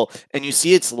ritual, and you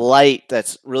see its light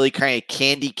that's really kind of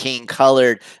candy cane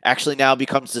colored actually now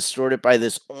becomes distorted by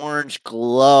this orange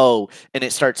glow, and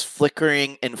it starts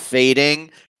flickering and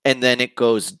fading. And then it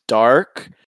goes dark,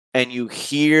 and you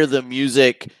hear the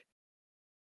music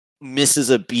misses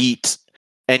a beat,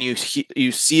 and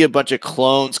you see a bunch of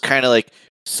clones kind of like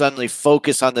suddenly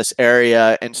focus on this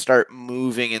area and start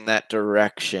moving in that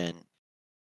direction.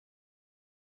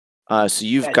 So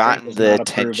you've gotten the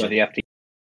attention. By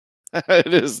the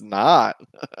It is not.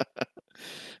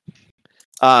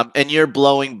 And you're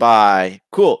blowing by.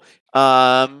 Cool.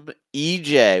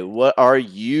 EJ, what are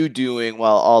you doing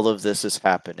while all of this is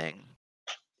happening?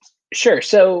 Sure.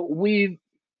 So we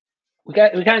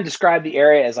kind of described the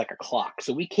area as like a clock.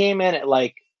 So we came in at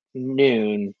like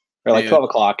noon, or like Noon. 12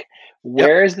 o'clock.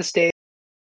 Where is the stage?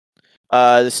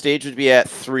 The stage would be at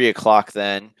 3 o'clock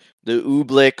then. The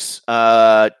Ooblix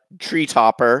Tree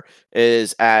Topper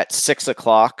is at 6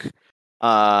 o'clock.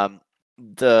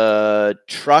 The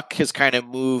truck has kind of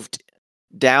moved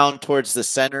down towards the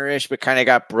center-ish, but kind of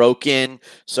got broken.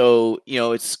 So,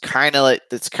 it's kind of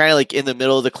like in the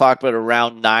middle of the clock, but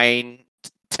around 9,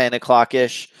 10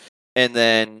 o'clock-ish. And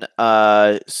then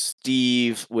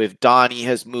Steve with Donnie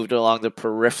has moved along the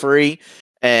periphery.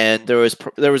 And there was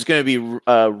going to be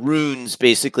runes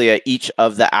basically at each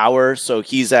of the hour. So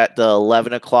he's at the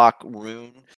 11 o'clock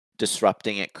rune,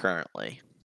 disrupting it currently.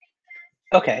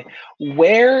 Okay,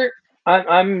 where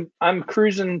I'm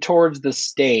cruising towards the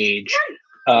stage.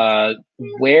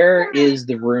 Where is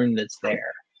the rune that's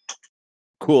there?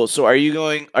 Cool. So are you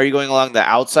going along the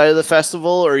outside of the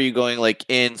festival, or are you going like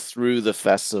in through the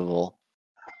festival?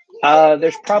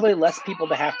 There's probably less people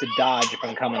to have to dodge if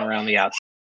I'm coming around the outside.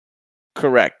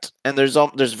 Correct. And there's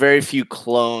very few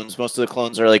clones. Most of the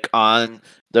clones are like on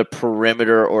the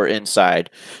perimeter or inside.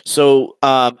 So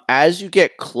as you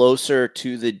get closer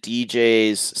to the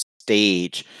DJ's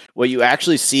stage, what you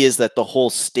actually see is that the whole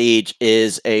stage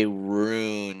is a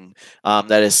rune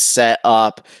that is set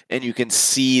up, and you can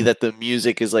see that the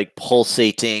music is like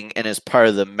pulsating and is part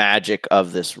of the magic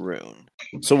of this rune.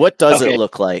 So what does it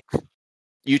look like?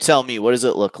 You tell me, what does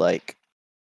it look like?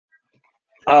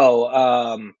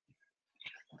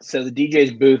 So the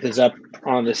DJ's booth is up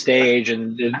on the stage,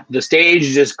 and the stage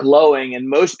is just glowing, and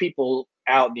most people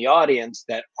out in the audience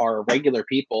that are regular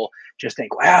people just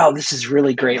think, wow, this is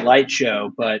really great light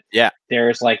show. But yeah,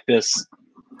 there's like this.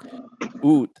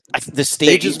 Ooh, the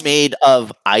stage is made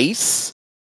of ice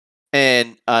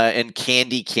and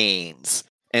candy canes.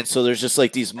 And so there's just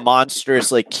like these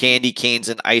monstrous like candy canes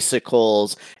and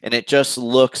icicles, and it just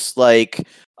looks like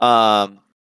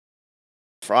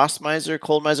Frost Miser,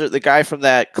 Cold Miser, the guy from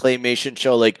that claymation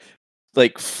show, like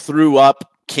threw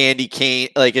up candy cane.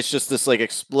 Like it's just this like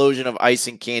explosion of ice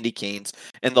and candy canes,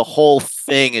 and the whole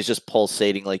thing is just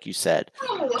pulsating, like you said,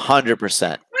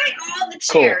 100%.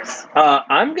 Cool.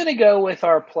 I'm gonna go with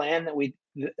our plan that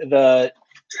the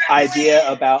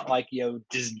idea about like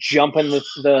just jumping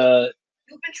the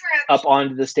up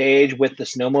onto the stage with the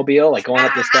snowmobile, like going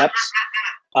up the steps.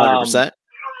 100%.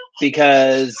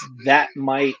 Because that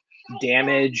might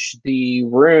damage the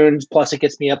runes, plus it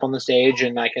gets me up on the stage,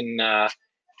 and I can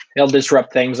it'll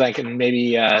disrupt things. I can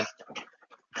maybe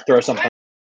throw something.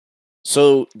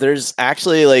 So there's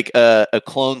actually like a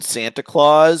clone Santa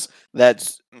Claus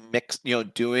that's mixed,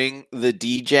 doing the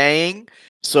DJing.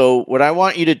 So what I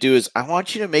want you to do is I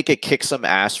want you to make a kick some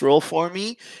ass roll for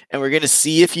me, and we're gonna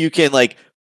see if you can like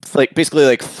basically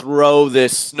like throw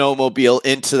this snowmobile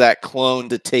into that clone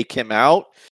to take him out,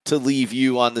 to leave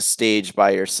you on the stage by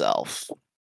yourself.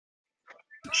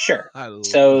 Sure.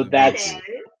 So that's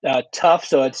tough.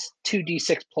 So it's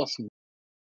 2d6 plus 1.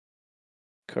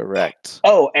 Correct.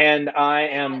 Oh, and I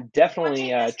am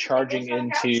definitely charging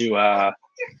into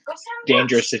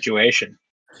dangerous situation.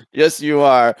 Yes, you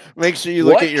are. Make sure you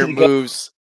look at your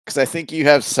moves, because I think you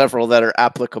have several that are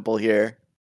applicable here.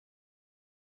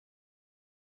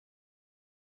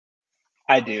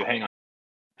 I do. Hang on.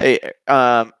 Hey,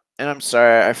 and I'm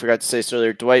sorry, I forgot to say this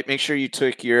earlier. Dwight, make sure you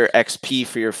took your XP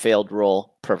for your failed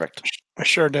roll. Perfect. I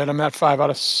sure did. I'm at 4 out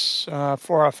of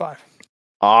 5.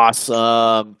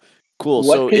 Awesome. Cool.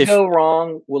 What so could go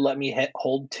wrong will let me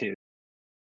hold 2.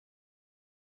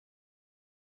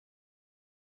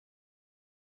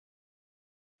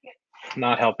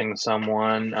 Not helping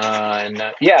someone,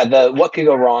 what could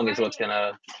go wrong is what's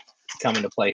gonna come into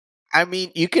play. I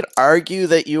mean, you could argue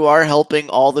that you are helping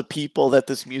all the people that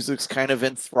this music's kind of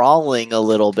enthralling a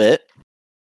little bit.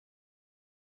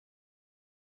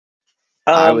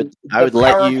 I would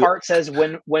let you. The part says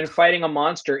when fighting a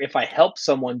monster, if I help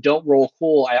someone, don't roll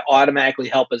cool. I automatically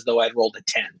help as though I'd rolled a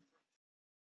 10.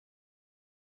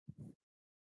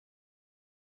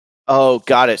 Oh,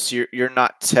 got it. So you're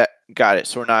not got it.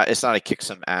 So we're not. It's not a kick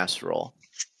some ass roll.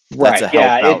 Right. That's a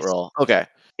help out roll. Okay.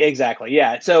 Exactly.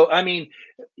 Yeah. So I mean,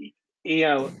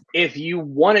 if you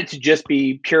want it to just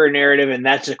be pure narrative and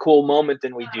that's a cool moment,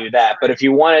 then we do that. But if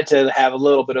you want it to have a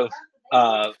little bit of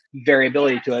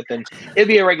variability to it, then it'd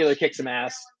be a regular kick some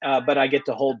ass. But I get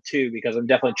to hold 2 because I'm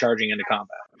definitely charging into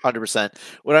combat. 100%.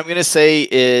 What I'm going to say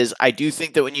is I do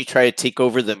think that when you try to take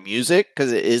over the music,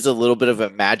 because it is a little bit of a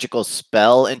magical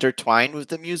spell intertwined with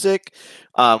the music,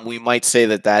 we might say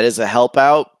that is a help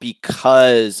out,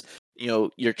 because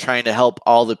you're trying to help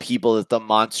all the people that the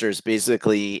monster is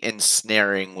basically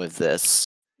ensnaring with this.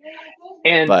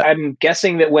 And I'm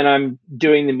guessing that when I'm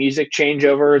doing the music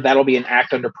changeover, that'll be an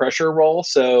act under pressure roll.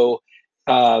 So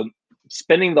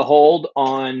spending the hold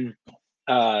on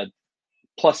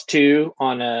 +2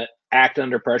 on a act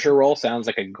under pressure roll sounds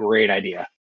like a great idea.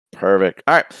 Perfect.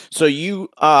 All right. So you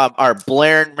are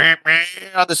blaring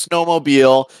on the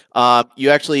snowmobile. You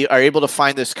actually are able to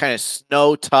find this kind of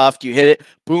snow tuft. You hit it.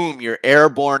 Boom. You're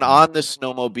airborne on the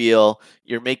snowmobile.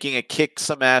 You're making a kick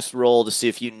some ass roll to see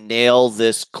if you nail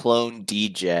this clone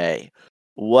DJ.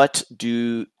 What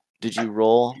did you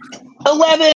roll?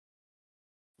 11.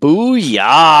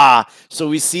 Booyah! So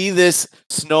we see this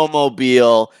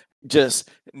snowmobile just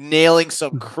nailing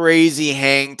some crazy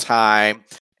hang time.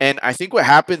 And I think what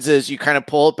happens is you kind of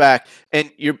pull it back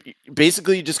and you're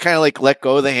basically just kind of like let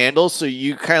go of the handle. So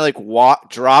you kind of like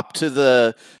drop to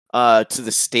the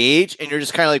stage and you're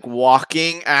just kind of like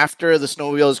walking after the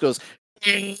snowmobile just goes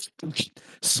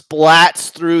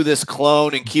splats through this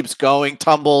clone and keeps going,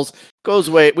 tumbles, goes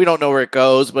away. We don't know where it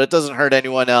goes, but it doesn't hurt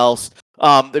anyone else.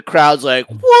 The crowd's like,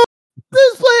 what?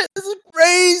 This is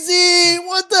crazy.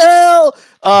 What the hell?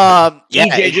 Yeah,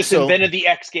 EJ just invented the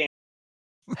X game.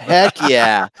 Heck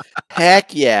yeah.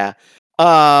 Heck yeah.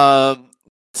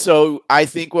 So I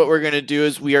think what we're going to do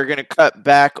is we are going to cut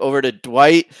back over to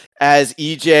Dwight as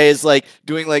EJ is like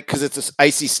doing like, cause it's this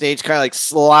icy stage, kind of like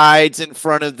slides in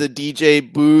front of the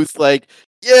DJ booth. Like,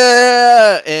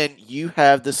 yeah. And you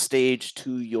have the stage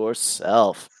to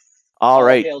yourself. All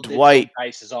right, Dwight.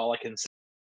 Ice is all I can say.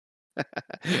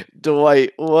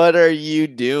 Dwight, what are you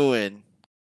doing?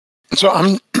 So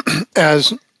I'm,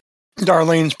 as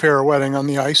Darlene's pirouetting on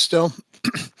the ice still,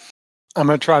 I'm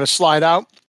going to try to slide out.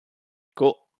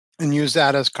 Cool. And use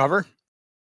that as cover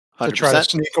 100%. to try to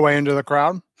sneak away into the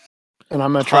crowd. And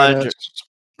I'm going to try to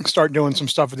start doing some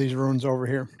stuff with these runes over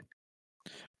here.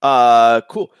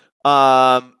 Cool.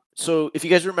 So if you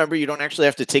guys remember, you don't actually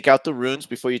have to take out the runes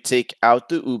before you take out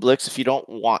the Ooblix. If you don't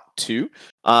want to,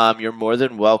 you're more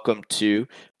than welcome to.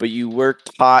 But you were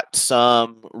taught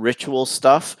some ritual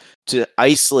stuff to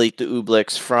isolate the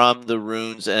Ooblix from the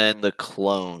runes and the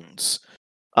clones.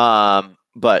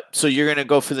 But so you're gonna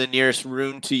go for the nearest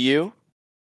rune to you?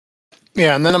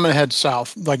 Yeah, and then I'm gonna head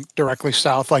south, like directly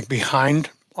south, like behind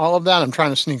all of that. I'm trying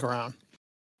to sneak around.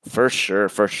 For sure,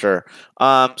 for sure.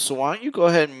 So why don't you go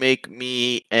ahead and make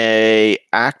me a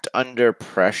act under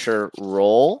pressure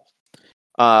roll?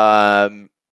 Because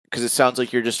it sounds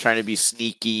like you're just trying to be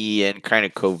sneaky and kind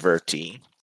of coverty.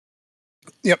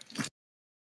 Yep.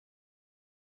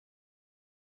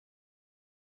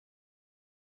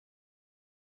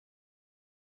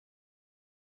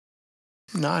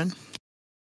 Nine.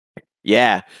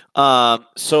 Yeah.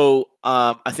 So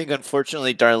I think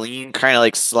unfortunately Darlene kind of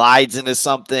like slides into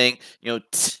something,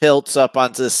 tilts up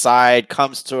onto the side,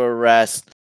 comes to a rest.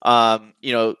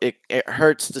 It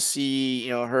hurts to see,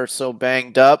 her so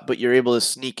banged up, but you're able to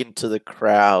sneak into the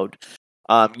crowd.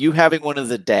 You having one of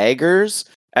the daggers,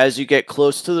 as you get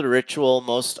close to the ritual,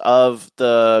 most of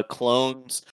the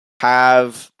clones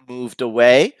have moved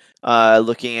away,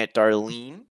 looking at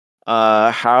Darlene.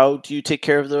 How do you take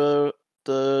care of the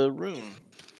rune?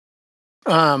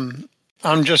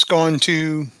 I'm just going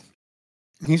to.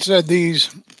 He said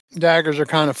these daggers are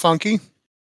kind of funky,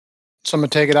 so I'm gonna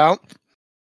take it out,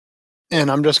 and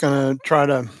I'm just gonna try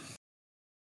to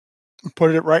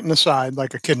put it right in the side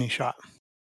like a kidney shot.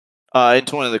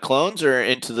 Into one of the clones or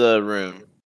into the rune?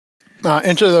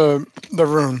 Into the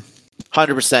rune.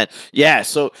 100%. Yeah.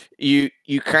 So you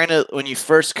kind of, when you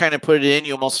first kind of put it in,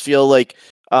 you almost feel like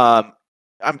I'm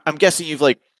guessing you've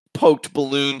like poked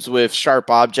balloons with sharp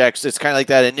objects. It's kind of like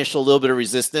that initial little bit of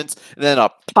resistance, and then a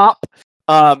pop,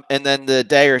 and then the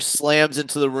dagger slams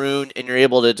into the rune, and you're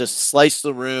able to just slice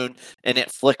the rune, and it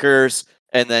flickers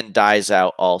and then dies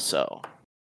out also.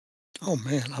 Oh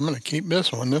man, I'm gonna keep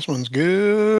this one. This one's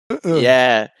good.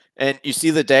 Yeah, and you see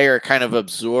the dagger kind of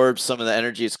absorbs some of the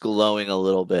energy. It's glowing a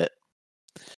little bit.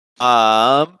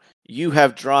 You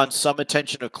have drawn some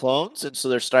attention of clones, and so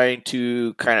they're starting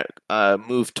to kind of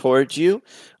move towards you.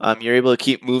 You're able to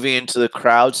keep moving into the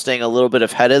crowd, staying a little bit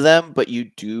ahead of them, but you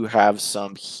do have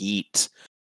some heat.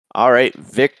 All right,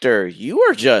 Victor, you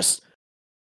are just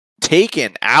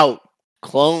taking out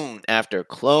clone after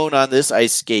clone on this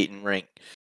ice skating rink.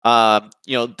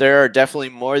 There are definitely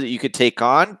more that you could take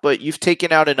on, but you've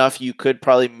taken out enough you could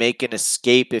probably make an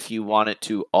escape if you wanted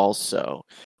to also.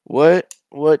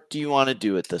 What do you want to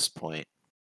do at this point?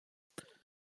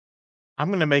 I'm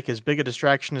going to make as big a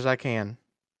distraction as I can.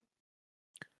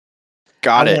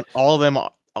 Got it.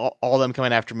 Want all of them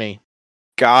coming after me.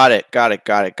 Got it. I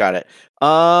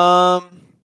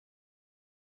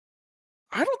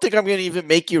don't think I'm going to even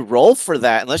make you roll for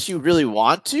that unless you really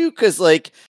want to, because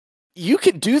you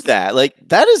can do that. Like,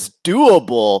 that is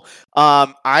doable.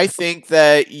 I think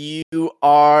that you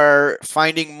are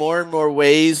finding more and more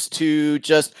ways to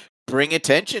just bring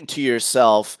attention to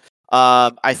yourself.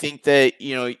 I think that,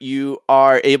 you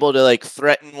are able to like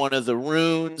threaten one of the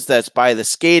runes that's by the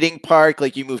skating park.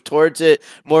 Like, you move towards it,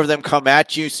 more of them come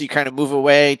at you, so you kind of move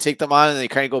away, take them on, and they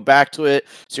kind of go back to it.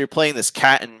 So you're playing this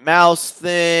cat and mouse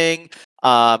thing.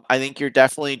 I think you're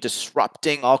definitely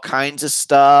disrupting all kinds of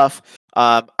stuff.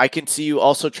 I can see you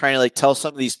also trying to like tell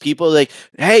some of these people like,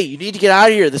 hey, you need to get out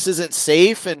of here. This isn't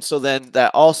safe. And so then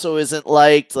that also isn't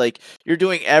liked. Like, you're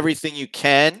doing everything you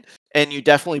can. And you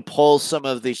definitely pull some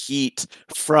of the heat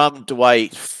from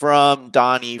Dwight, from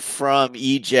Donnie, from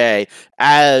EJ,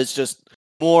 as just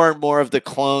more and more of the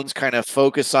clones kind of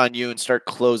focus on you and start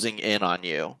closing in on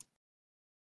you.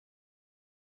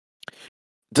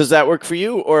 Does that work for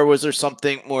you, or was there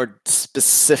something more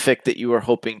specific that you were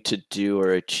hoping to do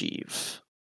or achieve?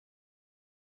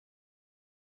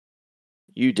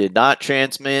 You did not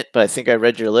transmit, but I think I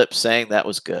read your lips saying that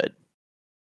was good.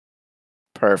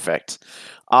 Perfect.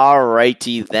 All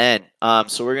righty then.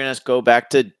 So we're gonna go back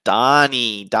to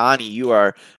Donnie. Donnie, you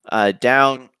are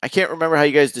down. I can't remember how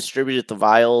you guys distributed the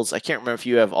vials. I can't remember if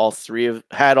you have all three of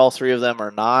them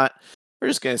or not. We're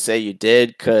just gonna say you did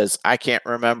because I can't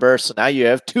remember. So now you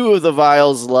have 2 of the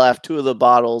vials left, 2 of the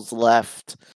bottles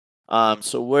left.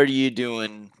 So what are you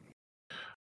doing?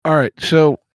 All right.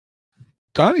 So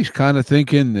Donnie's kind of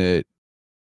thinking that,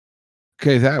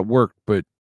 okay, that worked, but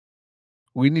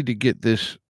we need to get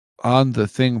this on the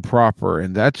thing proper,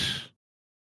 and that's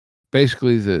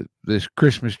basically this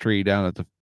Christmas tree down at the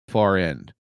far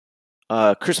end.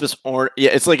 Christmas yeah,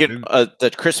 it's like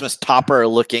the Christmas topper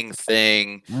looking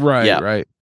thing. Right, yeah. Right.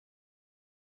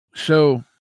 So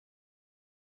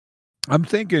I'm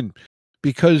thinking,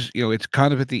 because it's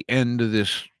kind of at the end of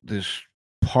this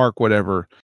park, whatever,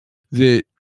 that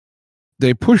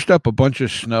they pushed up a bunch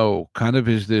of snow, kind of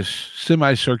as this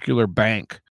semicircular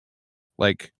bank,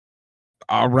 like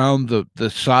around the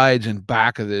sides and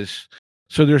back of this.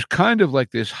 So there's kind of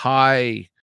like this high,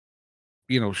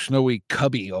 snowy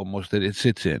cubby almost that it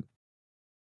sits in.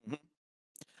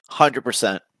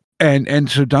 100%. And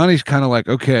so Donnie's kind of like,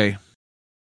 okay,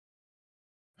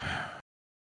 I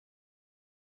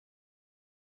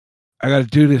got to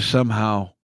do this somehow.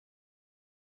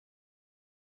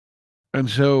 And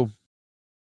so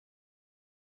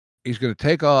he's going to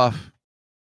take off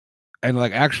and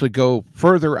like actually go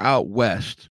further out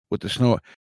west with the snow,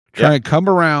 try and come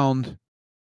around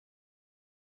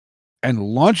and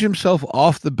launch himself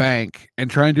off the bank and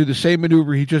try and do the same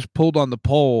maneuver he just pulled on the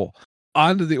pole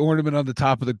onto the ornament on the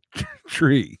top of the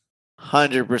tree.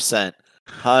 100%.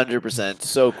 100%.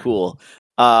 So cool.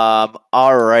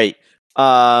 All right.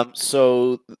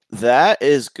 So that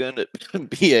is gonna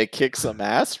be a kick some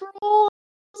ass roll.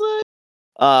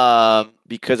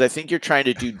 Because I think you're trying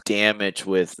to do damage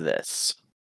with this.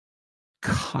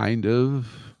 Kind of.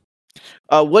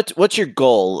 What's your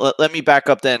goal? Let me back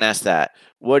up then and ask that.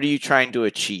 What are you trying to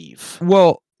achieve?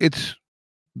 Well, it's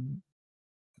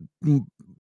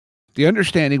the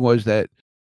understanding was that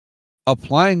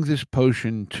applying this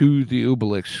potion to the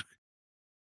Obelisk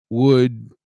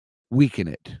would weaken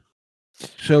it.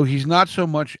 So he's not so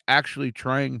much actually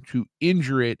trying to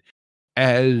injure it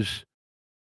as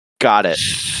got it.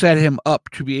 Set him up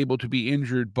to be able to be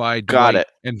injured by got Dwight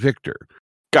it and Victor.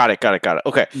 Got it.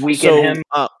 Okay. Weaken him.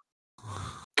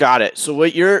 Got it. So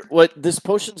what this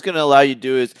potion's going to allow you to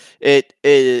do is it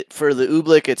for the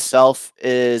Oobleck itself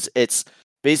is it's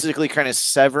basically kind of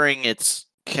severing its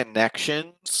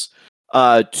connections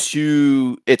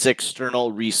to its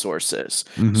external resources.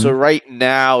 Mm-hmm. So right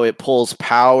now it pulls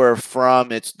power from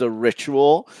the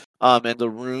ritual and the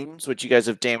runes, which you guys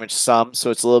have damaged some,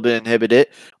 so it's a little bit inhibited.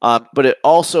 But it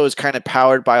also is kind of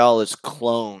powered by all its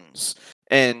clones.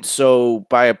 And so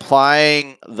by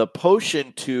applying the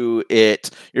potion to it,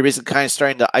 you're basically kind of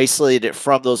starting to isolate it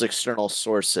from those external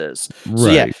sources. Right.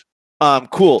 So yeah,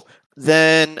 cool.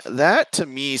 Then that to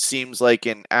me seems like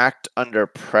an act under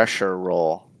pressure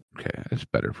roll. Okay, that's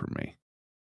better for me.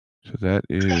 So that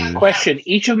is... Question.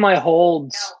 Each of my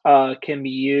holds can be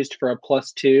used for a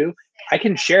 +2. I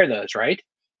can share those, right?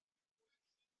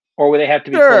 Or would they have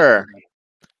to be sure.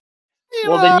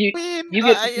 Well, then you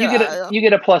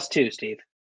get a +2, Steve.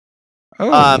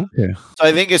 Oh, okay. So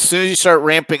I think as soon as you start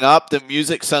ramping up, the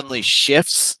music suddenly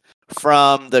shifts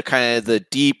from the kind of the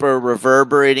deeper,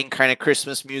 reverberating kind of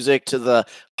Christmas music to the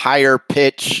higher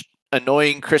pitch,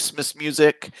 annoying Christmas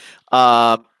music.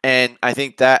 And I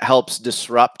think that helps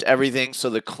disrupt everything. So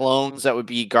the clones that would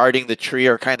be guarding the tree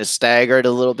are kind of staggered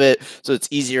a little bit. So it's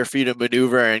easier for you to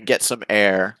maneuver and get some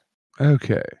air.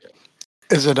 Okay.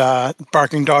 Is it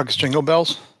Barking Dogs Jingle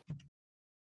Bells?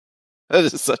 That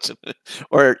is such a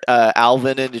or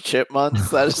Alvin and the Chipmunks.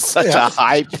 That is such Yeah. a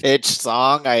high pitched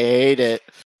song. I hate it.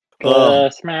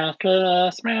 Ugh. Okay,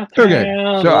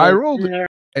 so I rolled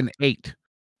an 8.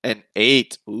 An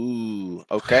 8. Ooh.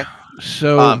 Okay.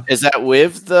 So Is that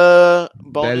with the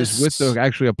bonus? that is with the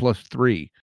actually a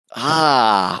 +3.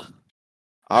 Ah.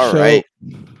 All So, right.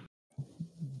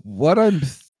 What I'm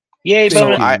Yay,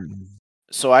 So bonus.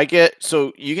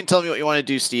 So you can tell me what you want to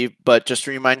do, Steve, but just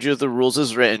to remind you of the rules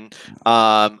as written,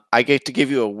 I get to give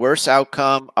you a worse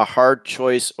outcome, a hard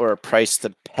choice, or a price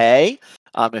to pay.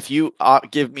 If you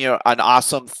give me an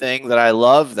awesome thing that I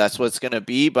love, that's what it's going to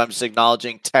be. But I'm just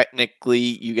acknowledging technically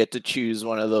you get to choose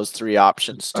one of those 3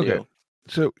 options too. Okay.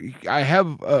 So I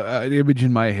have an image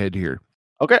in my head here.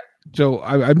 Okay. So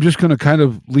I'm just going to kind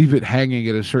of leave it hanging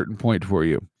at a certain point for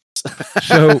you.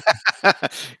 So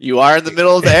you are in the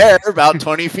middle of the air, about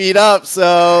 20 feet up,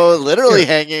 so literally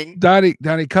hanging. Donnie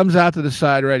comes out to the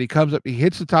side, right? He comes up, he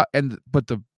hits the top, but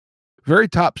the very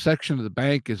top section of the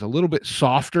bank is a little bit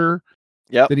softer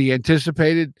than he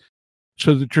anticipated.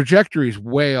 So the trajectory is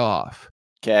way off.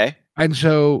 Okay. And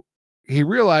so he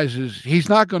realizes he's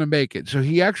not going to make it. So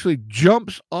he actually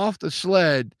jumps off the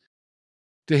sled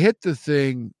to hit the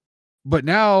thing. But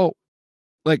now,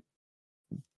 like,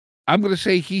 I'm going to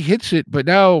say he hits it, but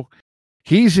now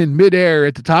he's in midair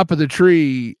at the top of the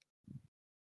tree.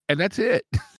 And that's it.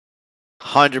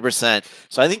 100%.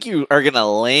 So I think you are going to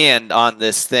land on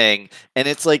this thing. And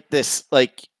it's like this,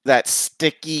 like, that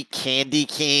sticky candy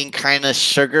cane kind of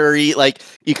sugary, like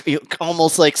you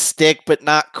almost like stick, but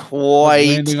not quite.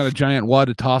 Like landing on a giant wad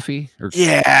of toffee.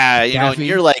 Yeah, you know,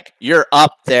 and you're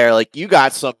up there, like you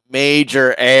got some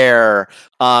major air.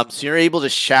 So you're able to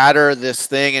shatter this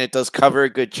thing, and it does cover a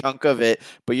good chunk of it.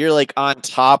 But you're like on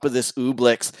top of this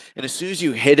Ooblix, and as soon as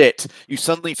you hit it, you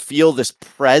suddenly feel this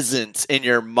presence in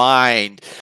your mind.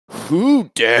 Who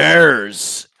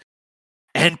dares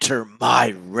enter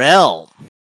my realm?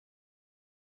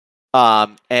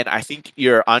 And I think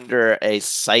you're under a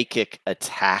psychic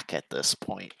attack at this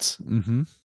point. Mm-hmm.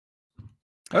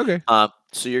 Okay.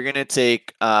 So you're gonna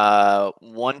take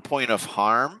 1 point of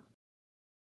harm.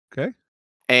 Okay.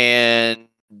 And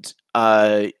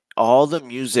all the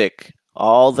music,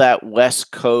 all that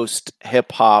West Coast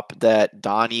hip hop that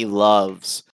Donnie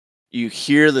loves, you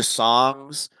hear the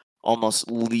songs almost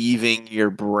leaving your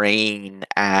brain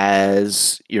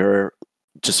as you're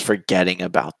just forgetting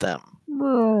about them.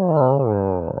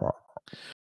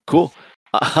 Cool.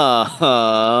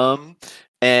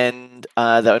 And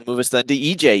that would move us then to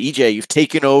EJ. EJ, you've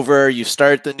taken over. You've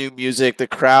started the new music. The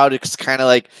crowd is kind of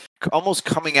like almost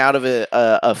coming out of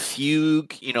a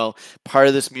fugue. You know, part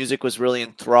of this music was really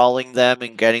enthralling them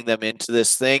and getting them into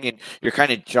this thing, and you're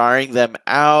kind of jarring them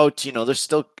out. You know, they're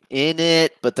still in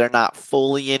it, but they're not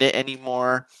fully in it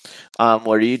anymore. What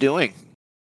are you doing?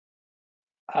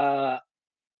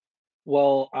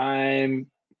 Well, I'm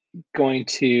going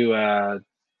to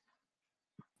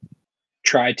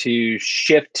try to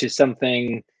shift to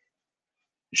something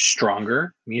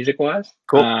stronger music-wise.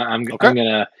 Cool. I'm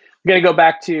gonna go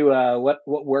back to what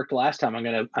worked last time. I'm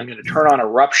gonna turn on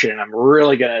Eruption. I'm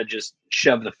really gonna just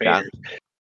shove the faders.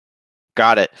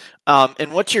 Got it.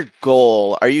 And what's your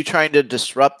goal? Are you trying to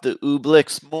disrupt the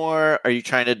Ooblix more? Are you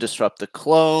trying to disrupt the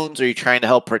clones? Are you trying to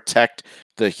help protect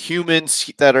the humans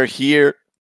that are here?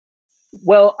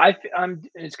 Well,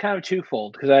 it's kind of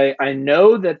twofold because I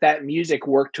know that music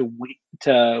worked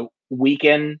to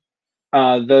weaken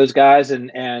those guys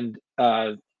and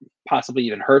possibly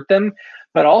even hurt them.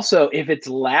 But also, if it's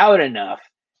loud enough,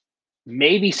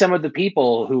 maybe some of the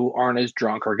people who aren't as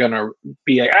drunk are gonna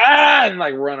be like and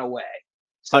like run away.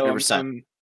 So 100%.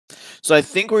 So I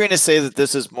think we're going to say that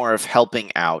this is more of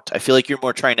helping out. I feel like you're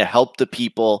more trying to help the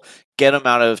people, get them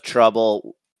out of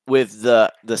trouble, with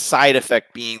the side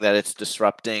effect being that it's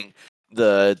disrupting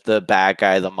the bad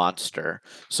guy, the monster.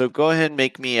 So go ahead and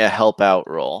make me a help out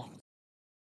roll.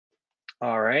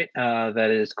 All right, that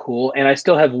is cool. And I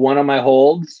still have one on my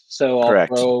holds, so I'll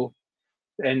throw,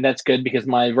 and that's good because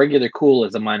my regular cool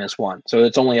is a -1, so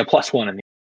it's only a +1 in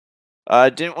the.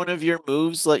 Didn't one of your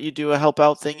moves let you do a help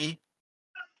out thingy?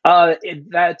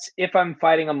 That's if I'm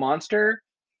fighting a monster,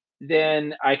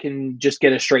 then I can just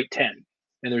get a straight 10,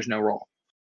 and there's no roll.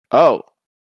 Oh,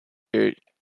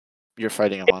 you're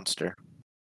fighting a monster.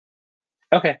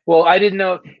 Okay. Well, I didn't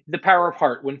know the power of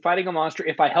heart. When fighting a monster,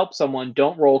 if I help someone,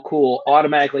 don't roll cool.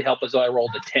 Automatically help as though I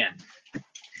rolled a 10.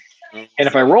 And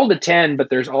if I rolled a 10, but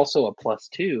there's also a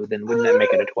 +2, then wouldn't that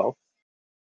make it a 12?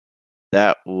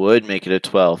 That would make it a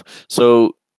 12.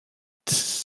 So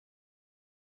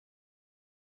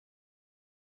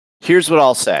here's what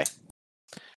I'll say.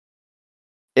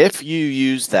 if you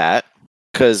use that,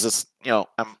 because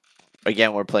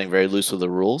we're playing very loose with the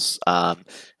rules.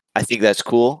 I think that's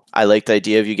cool. I like the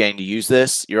idea of you getting to use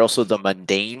this. You're also the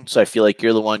mundane, so I feel like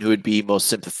you're the one who would be most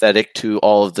sympathetic to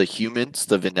all of the humans,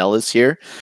 the vanillas here.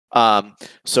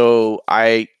 So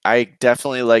I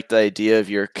definitely like the idea of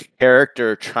your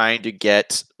character trying to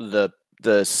get the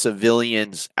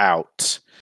civilians out.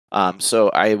 So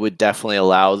I would definitely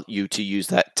allow you to use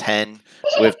that 10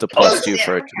 with the +2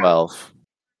 for a 12.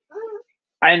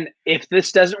 And if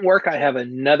this doesn't work, I have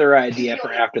another idea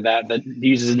for after that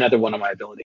uses another one of my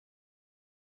abilities.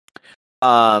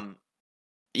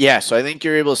 Yeah, so I think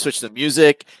you're able to switch the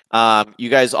music. You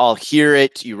guys all hear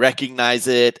it. You recognize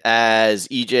it as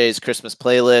EJ's Christmas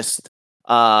playlist.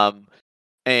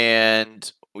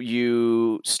 And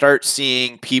you start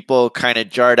seeing people kind of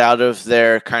jarred out of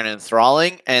their kind of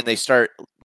enthralling, and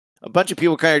a bunch of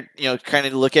people kind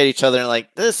of look at each other and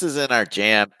like, this isn't our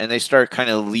jam. And they start kind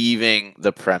of leaving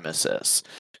the premises.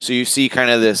 So you see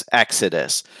kind of this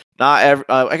exodus.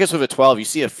 I guess with a 12, you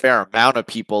see a fair amount of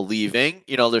people leaving.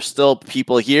 There's still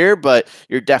people here, but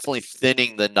you're definitely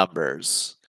thinning the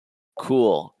numbers.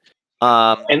 Cool.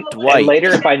 And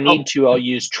later, if I need to, I'll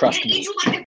use Trust Me.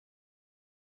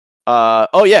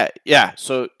 Yeah.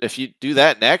 So if you do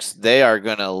that next, they are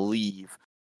gonna leave.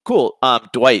 Cool.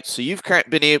 Dwight, so you've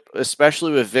been able,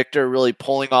 especially with Victor really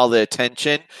pulling all the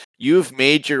attention, you've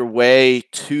made your way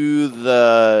to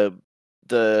the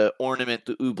ornament,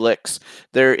 the Ooblix.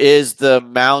 There is the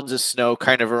mounds of snow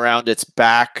kind of around its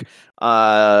back.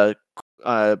 Probably,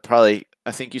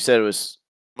 I think you said it was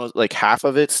like half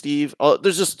of it, Steve. Oh,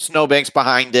 there's just snowbanks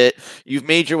behind it. You've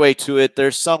made your way to it.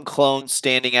 There's some clones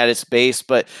standing at its base,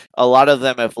 but a lot of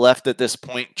them have left at this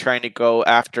point trying to go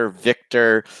after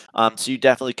Victor. So you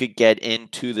definitely could get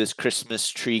into this Christmas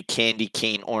tree candy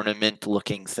cane ornament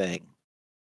looking thing.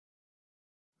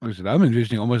 Like I said, I'm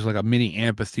envisioning almost like a mini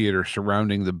amphitheater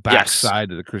surrounding the back side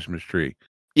of the Christmas tree.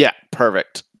 Yeah,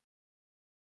 perfect.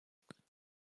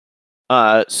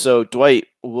 So Dwight,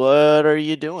 what are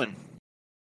you doing?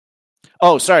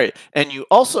 Oh, sorry. And you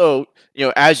also,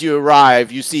 as you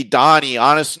arrive, you see Donnie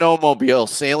on a snowmobile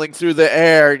sailing through the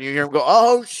air, and you hear him go,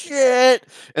 "Oh shit!"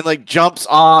 and like jumps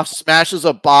off, smashes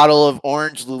a bottle of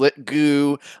orange lit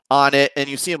goo on it, and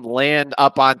you see him land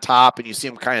up on top, and you see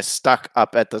him kind of stuck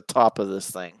up at the top of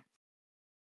this thing.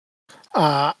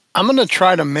 I'm going to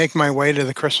try to make my way to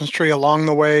the Christmas tree along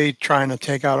the way, trying to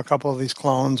take out a couple of these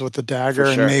clones with the dagger.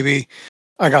 For sure. And maybe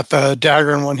I got the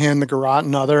dagger in one hand, the garrote in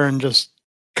another, and just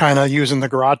kind of using the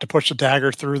garrote to push the dagger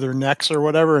through their necks or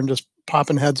whatever, and just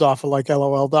popping heads off of like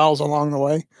LOL dolls along the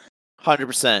way.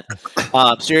 100%.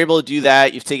 So you're able to do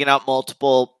that. You've taken out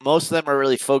multiple. Most of them are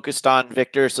really focused on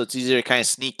Victor, so it's easier to kind of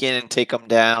sneak in and take them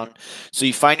down. So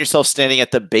you find yourself standing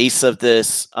at the base of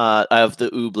this, of the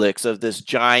Ooblix, of this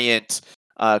giant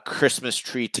Christmas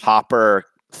tree topper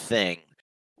thing.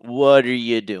 What are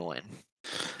you doing?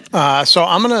 So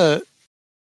I'm going to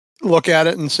look at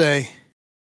it and say,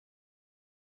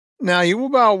 now you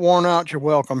about worn out your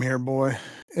welcome here, boy.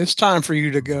 It's time for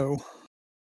you to go.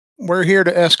 We're here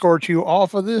to escort you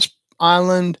off of this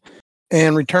island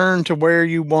and return to where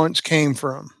you once came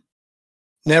from,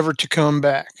 never to come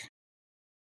back.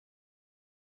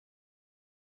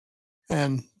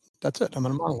 And that's it. I'm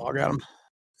going to monologue at him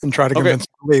and try to convince him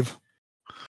to leave.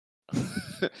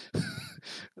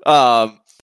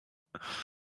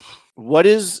 What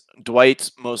is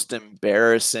Dwight's most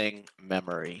embarrassing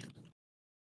memory?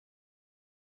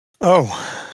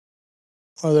 Oh,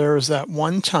 well, there was that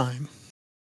one time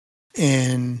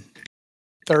in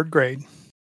 3rd grade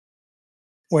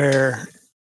where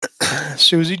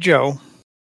Susie Joe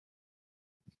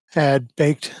had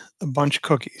baked a bunch of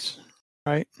cookies,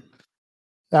 right?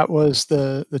 That was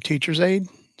the teacher's aide,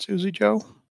 Susie Joe.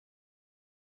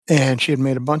 And she had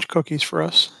made a bunch of cookies for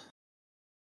us,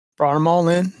 brought them all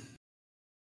in,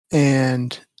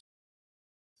 and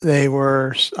I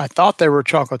thought they were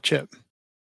chocolate chip.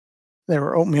 They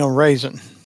were oatmeal raisin.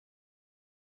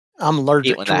 I'm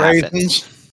allergic to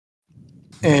raisins.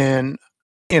 And,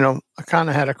 I kind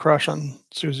of had a crush on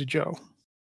Susie Joe.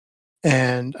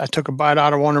 And I took a bite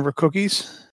out of one of her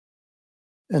cookies,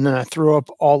 and then I threw up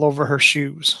all over her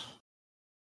shoes.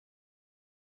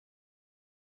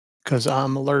 Because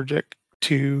I'm allergic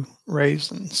to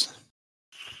raisins.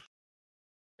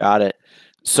 Got it.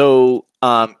 So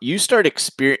you start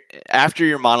after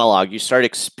your monologue, you start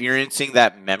experiencing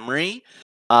that memory,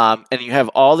 and you have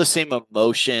all the same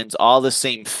emotions, all the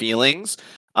same feelings,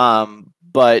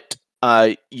 but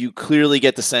you clearly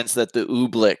get the sense that the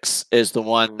Ooblix is the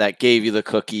one that gave you the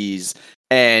cookies,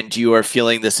 and you are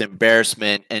feeling this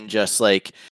embarrassment and just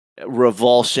like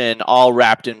revulsion all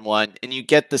wrapped in one, and you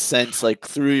get the sense like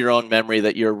through your own memory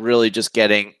that you're really just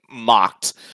getting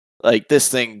mocked. Like this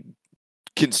thing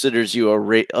considers you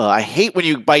I hate when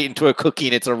you bite into a cookie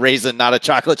and it's a raisin, not a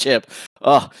chocolate chip.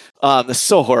 That's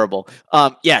so horrible.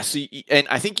 Yeah. So and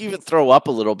I think you even throw up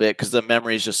a little bit because the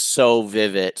memory is just so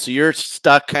vivid. So you're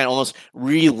stuck kind of almost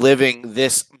reliving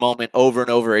this moment over and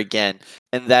over again,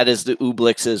 and that is the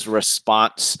Ooblix's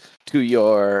response to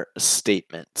your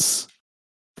statements.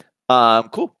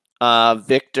 Cool.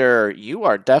 Victor, you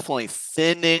are definitely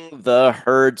thinning the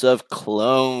herds of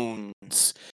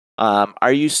clones.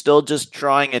 Are you still just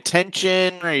drawing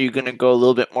attention? Are you going to go a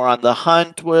little bit more on the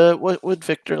hunt? What would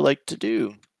Victor like to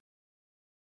do?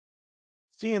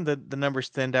 Seeing the numbers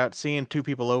thinned out, seeing 2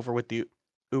 people over with the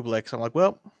Ooblix, I'm like,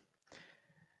 well,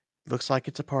 looks like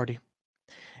it's a party.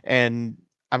 And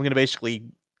I'm going to basically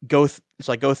go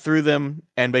through them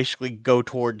and basically go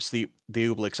towards the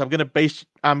Ooblix.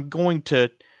 I'm going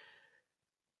to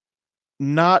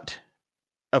not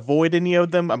avoid any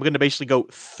of them. I'm going to basically go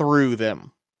through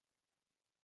them.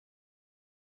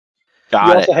 You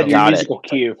also had your Got it. musical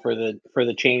cue for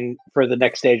the chain for the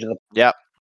next stage of the. Yep.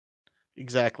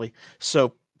 Exactly.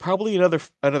 So probably another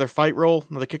fight roll,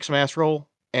 another kick some ass roll,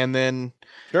 and then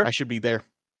Sure. I should be there.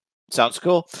 Sounds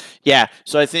cool. Yeah.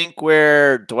 So I think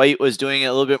where Dwight was doing it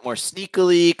a little bit more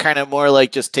sneakily, kind of more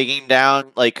like just taking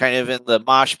down, like kind of in the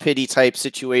mosh pity type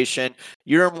situation,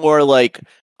 you're more like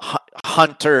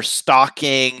hunter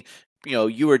stalking. You know,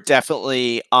 you were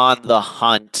definitely on the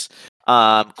hunt.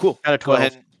 Cool. Got a 12. Go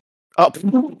ahead. Oh,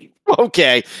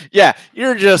 okay. Yeah,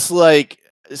 you're just like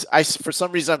for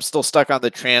some reason I'm still stuck on the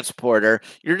transporter.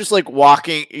 You're just like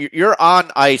walking. You're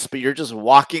on ice, but you're just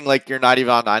walking like you're not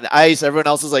even on ice. Everyone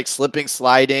else is like slipping,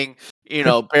 sliding. You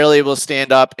know, barely able to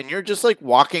stand up, and you're just like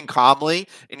walking calmly,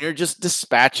 and you're just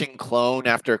dispatching clone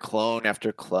after clone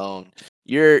after clone.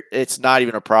 It's not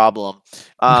even a problem. He's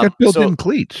got built-in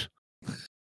cleats.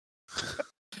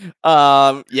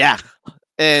 Yeah.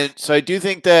 And so I do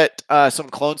think that some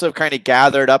clones have kind of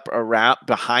gathered up around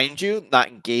behind you, not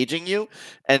engaging you.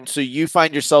 And so you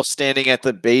find yourself standing at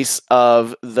the base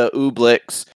of the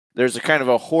Ooblix. There's a kind of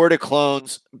a horde of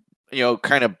clones, you know,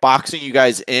 kind of boxing you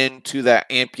guys into that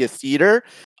amphitheater,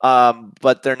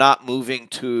 but they're not moving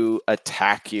to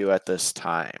attack you at this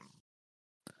time.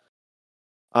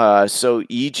 So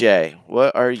EJ,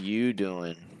 what are you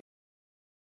doing?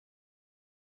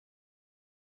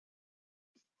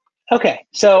 Okay,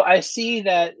 so I see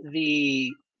that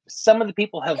some of the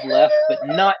people have left, but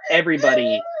not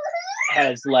everybody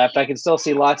has left. I can still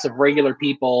see lots of regular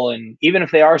people, and even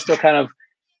if they are still kind of,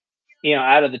 you know,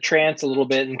 out of the trance a little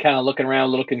bit and kind of looking around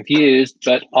a little confused,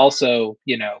 but also,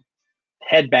 you know,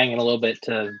 head banging a little bit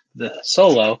to the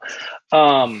solo,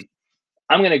 I'm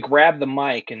going to grab the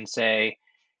mic and say,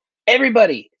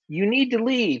 everybody, you need to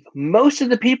leave. Most of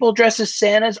the people dressed as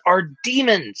Santas are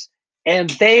demons, and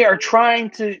they are trying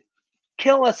to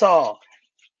kill us all.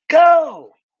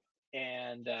 Go!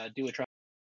 And do a try.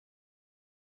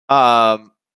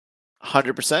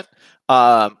 100%.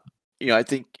 You know, I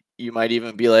think you might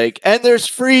even be like, and there's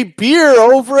free beer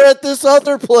over at this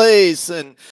other place.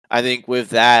 And I think with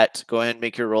that, go ahead and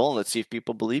make your roll and let's see if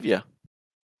people believe you.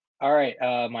 All right.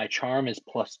 My charm is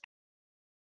 +2.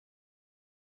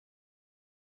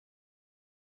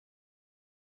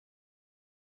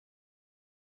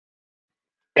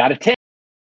 Got a 10.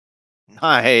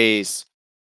 Nice.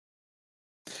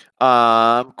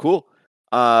 Cool.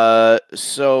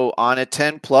 So on a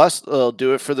 10 plus, they'll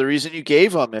do it for the reason you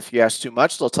gave them. If you ask too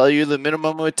much, they'll tell you the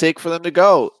minimum it would take for them to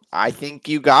go. I think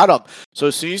you got them. So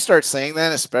as soon as you start saying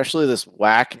that, especially this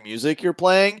whack music you're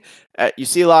playing, you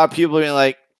see a lot of people being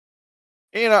like,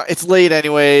 you know, it's late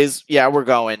anyways. Yeah, we're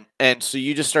going. And so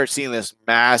you just start seeing this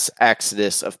mass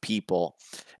exodus of people.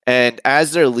 And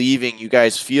as they're leaving, you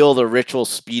guys feel the ritual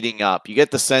speeding up. You get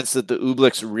the sense that the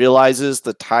Ooblix realizes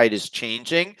the tide is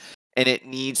changing and it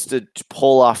needs to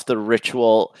pull off the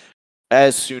ritual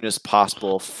as soon as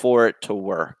possible for it to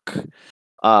work.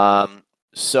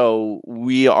 So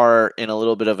we are in a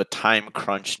little bit of a time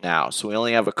crunch now. So we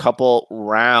only have a couple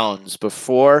rounds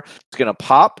before it's going to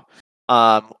pop,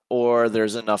 or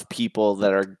there's enough people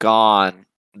that are gone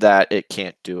that it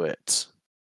can't do it.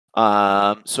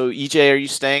 So EJ, are you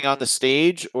staying on the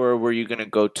stage, or were you going to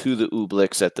go to the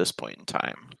Ooblix at this point in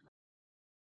time?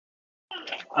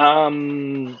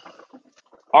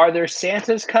 Are there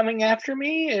Santas coming after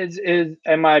me?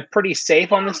 Am I pretty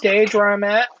safe on the stage where I'm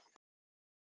at?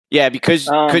 Yeah, because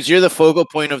you're the focal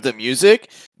point of the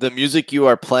music you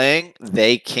are playing,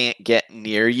 they can't get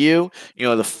near you. You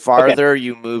know, the farther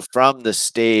you move from the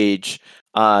stage,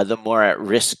 the more at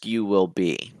risk you will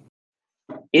be.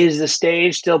 is the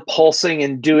stage still pulsing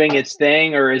and doing its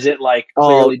thing, or is it like Oh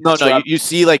clearly no, disrupt- you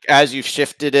see like as you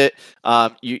shifted it,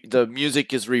 the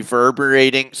music is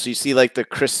reverberating. So you see like the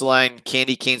crystalline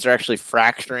candy canes are actually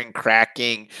fracturing,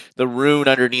 cracking. The rune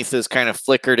underneath is kind of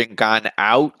flickered and gone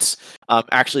out.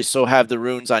 Actually, so have the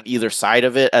runes on either side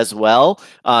of it as well,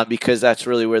 because that's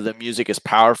really where the music is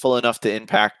powerful enough to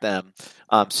impact them.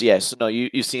 So yeah, so no,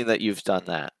 you've seen that you've done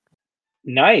that.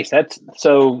 Nice. That's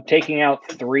so taking out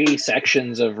 3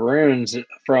 sections of runes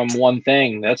from one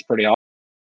thing. That's pretty awesome.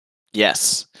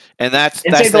 Yes, and that's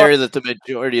And the say the- area that the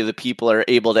majority of the people are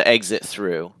able to exit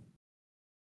through.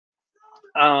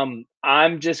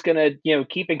 I'm just gonna,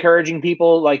 keep encouraging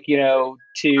people, like,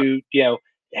 to,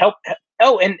 help.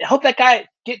 Oh, and help that guy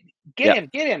get Yep.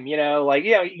 him. You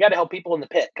got to help people in the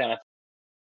pit, kind of.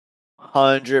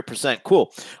 100%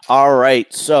 cool. All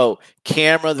right, so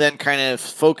camera then kind of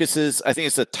focuses. I think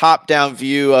it's a top-down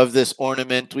view of this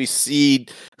ornament. We see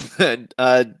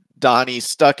Donnie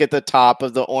stuck at the top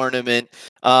of the ornament,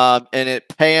 and it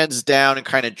pans down and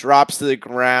kind of drops to the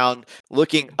ground,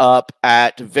 looking up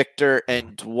at Victor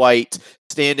and Dwight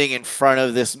standing in front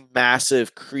of this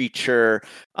massive creature.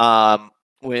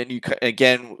 When you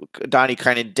again, Donnie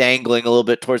kind of dangling a little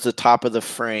bit towards the top of the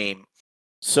frame.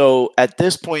 So at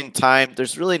this point in time,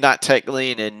 there's really not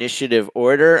technically an initiative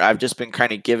order. I've just been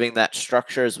kind of giving that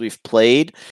structure as we've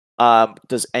played.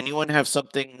 Does anyone have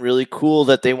something really cool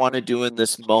that they want to do in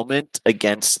this moment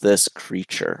against this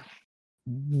creature?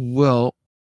 Well,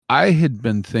 I had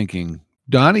been thinking,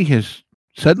 Donnie has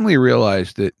suddenly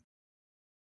realized that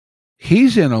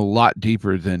he's in a lot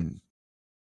deeper than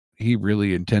he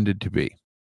really intended to be.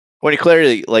 When you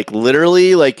clearly, like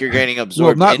literally, like you're getting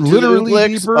absorbed not into literally the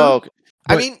Ublix? deeper, Oh, okay.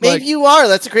 I but, mean, maybe like- you are.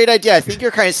 That's a great idea. I think you're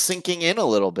kind of sinking in a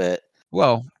little bit.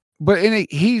 Well, but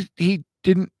he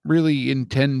didn't really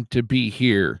intend to be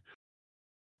here,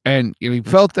 and he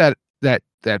felt that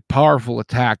powerful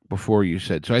attack before you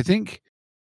said. So I think,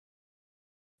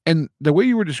 and the way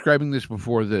you were describing this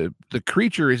before, the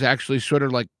creature is actually sort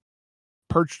of like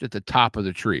perched at the top of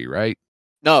the tree, right?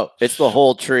 No, it's the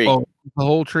whole tree. Oh, the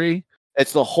whole tree.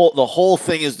 It's the whole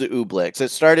thing is the Ublix.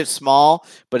 It started small,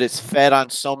 but it's fed on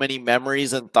so many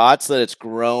memories and thoughts that it's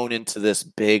grown into this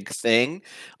big thing.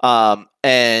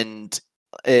 And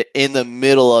in the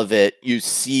middle of it, you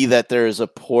see that there is a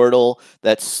portal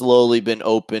that's slowly been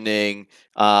opening.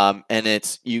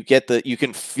 And you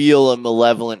can feel a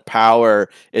malevolent power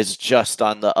is just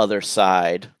on the other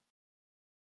side.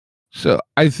 So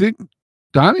I think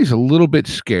Donnie's a little bit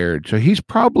scared. So he's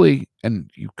probably, and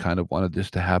you kind of wanted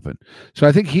this to happen. So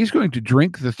I think he's going to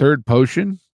drink the third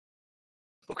potion.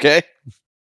 Okay.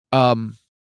 And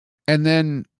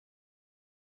then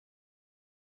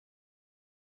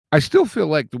I still feel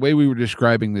like the way we were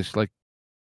describing this, like,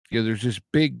 there's this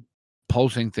big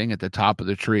pulsing thing at the top of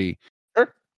the tree.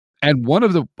 Sure. And one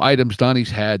of the items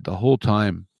Donnie's had the whole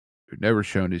time, never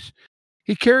shown, is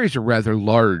he carries a rather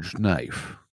large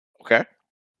knife. Okay.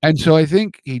 And so I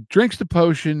think he drinks the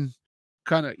potion,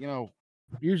 kind of,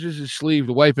 uses his sleeve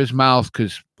to wipe his mouth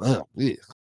because, it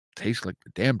tastes like the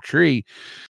damn tree.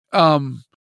 And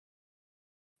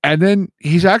then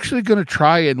he's actually going to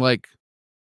try and, like,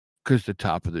 because the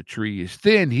top of the tree is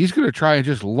thin, he's going to try and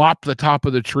just lop the top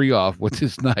of the tree off with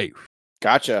his knife.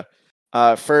 Gotcha.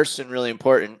 First and really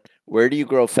important, where do you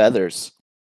grow feathers?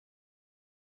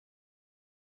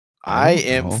 I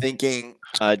am know. thinking,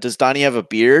 does Donnie have a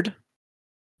beard?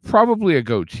 Probably a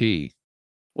goatee.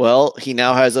 Well, he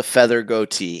now has a feather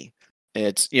goatee.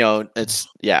 It's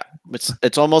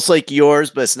it's almost like yours,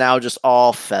 but it's now just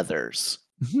all feathers.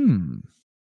 Okay.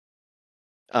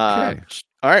 All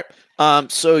right.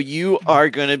 So you are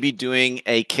going to be doing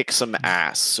a kick some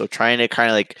ass. So trying to kind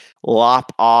of like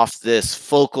lop off this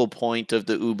focal point of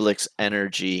the Ublix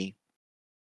energy.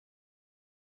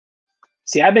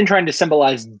 See, I've been trying to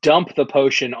symbolize dump the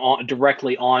potion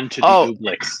directly onto the Oh.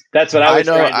 Ublix. That's what I was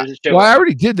trying to show. Well, I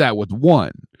already did that with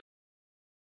one.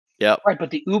 Yep. Right, but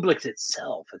the Ublix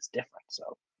itself is different.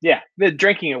 So yeah, the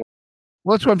drinking it.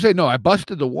 Well, that's what I'm saying. No, I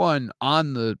busted the one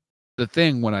on the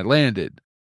thing when I landed.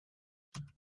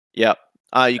 Yep.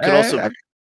 You could also Eh,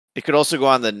 it could also go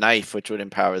on the knife, which would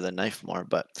empower the knife more,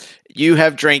 but you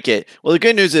have drank it. Well, the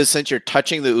good news is since you're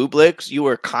touching the Ublix, you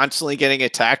are constantly getting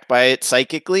attacked by it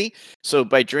psychically. So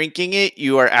by drinking it,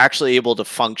 you are actually able to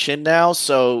function now.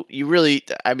 So you really,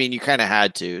 you kind of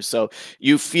had to. So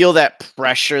you feel that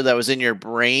pressure that was in your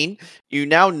brain. You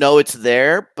now know it's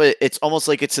there, but it's almost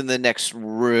like it's in the next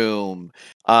room.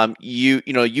 You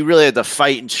really had to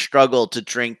fight and struggle to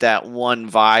drink that one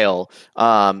vial.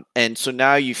 And so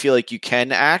now you feel like you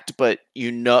can act, but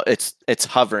it's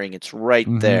hovering. It's right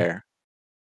Mhm. there.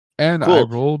 And I Cool.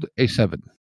 rolled a 7.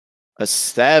 A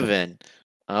 7.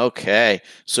 Okay.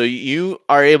 So you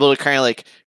are able to kind of like,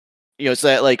 it's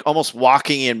that like almost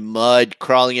walking in mud,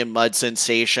 crawling in mud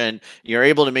sensation. You're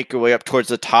able to make your way up towards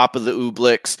the top of the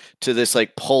Ooblix to this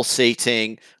like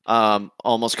pulsating,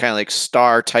 almost kind of like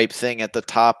star type thing at the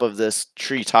top of this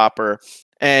tree topper.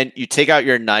 And you take out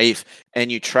your knife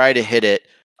and you try to hit it.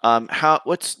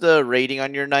 What's the rating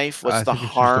on your knife? What's I the think it's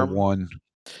just a harm? 1.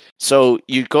 So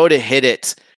you go to hit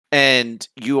it, and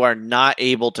you are not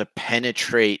able to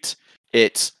penetrate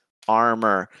its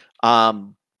armor.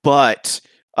 But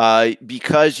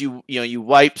because you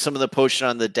wipe some of the potion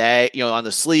on the on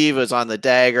the sleeve, as on the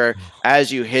dagger.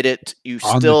 As you hit it, you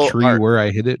On still the tree are. where I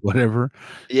hit it, whatever.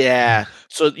 Yeah.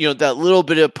 So that little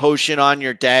bit of potion on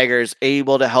your dagger is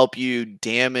able to help you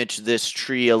damage this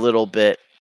tree a little bit.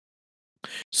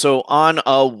 So on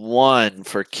a 1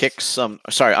 for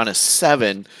on a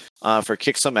 7 for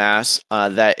kick some ass,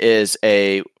 that is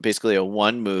basically a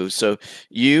 1 move. So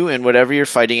you and whatever you're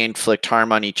fighting inflict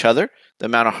harm on each other. The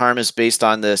amount of harm is based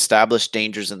on the established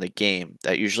dangers in the game.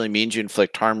 That usually means you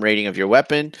inflict harm rating of your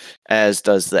weapon, as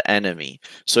does the enemy.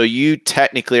 So you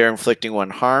technically are inflicting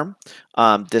 1 harm.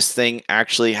 This thing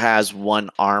actually has 1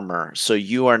 armor, so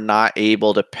you are not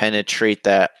able to penetrate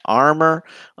that armor,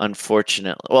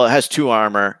 unfortunately. Well, it has 2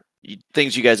 armor.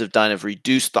 Things you guys have done have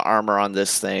reduced the armor on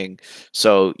this thing,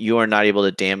 so you are not able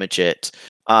to damage it.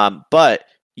 But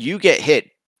you get hit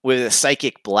with a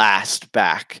psychic blast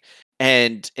back.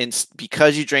 And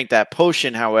because you drank that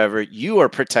potion, however, you are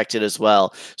protected as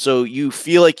well. So you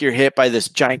feel like you're hit by this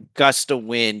giant gust of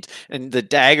wind, and the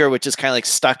dagger, which is kind of like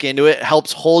stuck into it,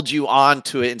 helps hold you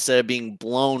onto it instead of being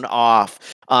blown off.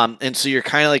 And so you're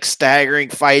kind of like staggering,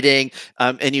 fighting,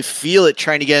 and you feel it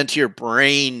trying to get into your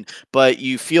brain, but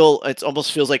you feel it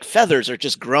almost feels like feathers are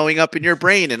just growing up in your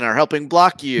brain and are helping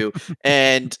block you.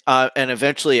 And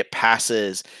eventually it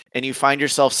passes, and you find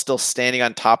yourself still standing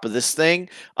on top of this thing.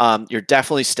 You're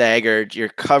definitely staggered. You're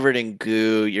covered in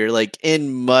goo. You're like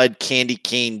in mud, candy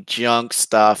cane junk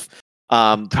stuff.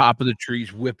 Top of the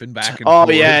trees whipping back and Oh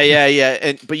forth.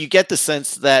 yeah. But you get the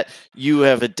sense that you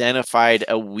have identified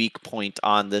a weak point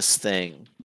on this thing.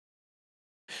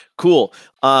 Cool.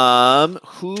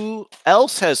 Who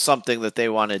else has something that they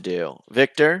want to do?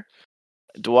 Victor,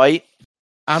 Dwight.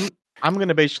 I'm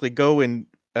gonna basically go in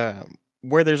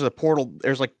where there's a portal.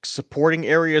 There's like supporting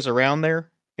areas around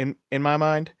there in my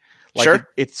mind. Like Sure.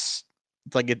 It's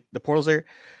like the portal's there.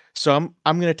 So I'm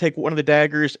gonna take one of the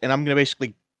daggers and I'm gonna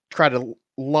basically try to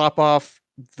lop off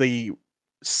the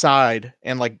side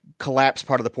and like collapse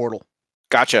part of the portal.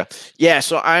 Gotcha. Yeah,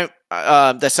 so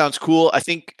that sounds cool. I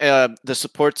think the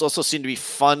supports also seem to be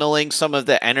funneling some of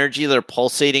the energy that are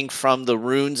pulsating from the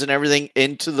runes and everything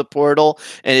into the portal,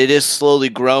 and it is slowly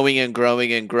growing and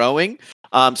growing and growing.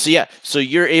 So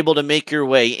you're able to make your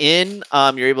way in.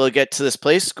 You're able to get to this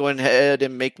place. Go ahead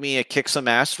and make me a kick some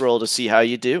ass roll to see how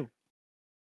you do.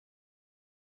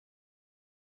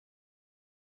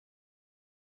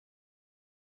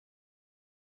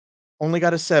 Only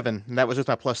got a 7, and that was with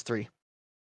my +3.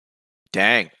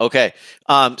 Dang. Okay.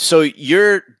 So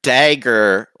your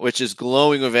dagger, which is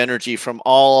glowing with energy from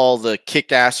all the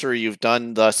kick-assery you've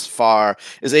done thus far,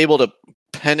 is able to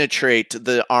penetrate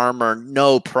the armor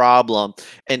no problem,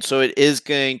 and so it is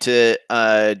going to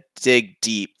dig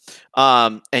deep.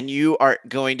 And you are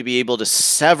going to be able to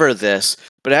sever this.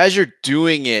 But as you're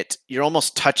doing it, you're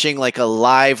almost touching like a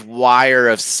live wire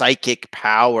of psychic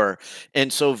power.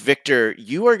 And so, Victor,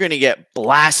 you are going to get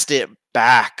blasted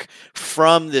back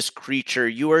from this creature.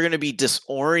 You are going to be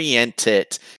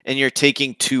disoriented, and you're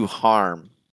taking 2 harm.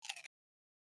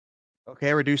 Okay,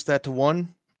 I reduced that to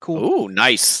 1. Cool. Ooh,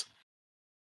 nice.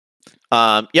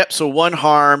 Yep, so 1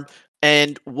 harm.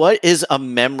 And what is a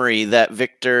memory that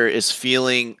Victor is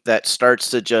feeling that starts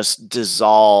to just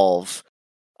dissolve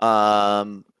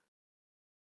from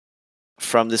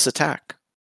this attack?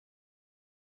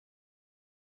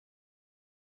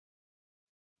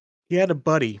 He had a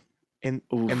buddy in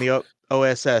the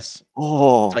OSS,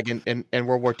 like in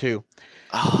World War II,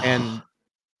 and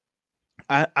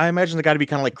I imagine the guy to be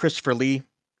kind of like Christopher Lee.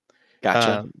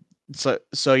 Gotcha. So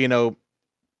it's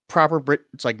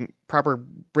like proper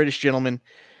British gentleman,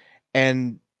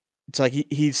 and it's like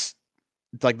he's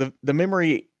it's like the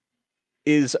memory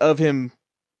is of him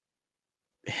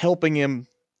helping him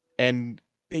and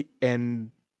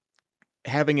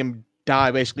having him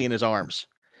die basically in his arms.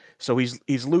 So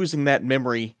he's losing that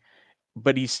memory,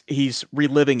 but he's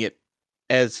reliving it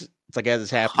as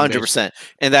it's happening. 100%.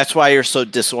 And that's why you're so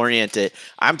disoriented.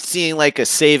 I'm seeing like a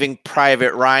Saving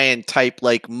Private Ryan type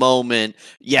like moment.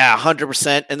 Yeah,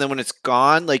 100%. And then when it's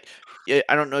gone, like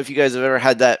I don't know if you guys have ever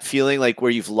had that feeling like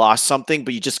where you've lost something,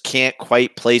 but you just can't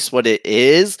quite place what it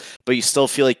is, but you still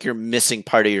feel like you're missing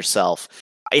part of yourself.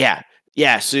 Yeah.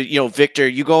 Yeah. So, Victor,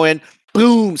 you go in,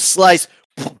 boom, slice,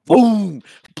 boom,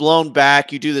 blown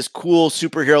back. You do this cool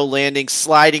superhero landing,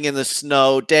 sliding in the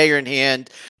snow, dagger in hand,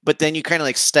 but then you kind of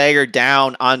like stagger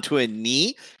down onto a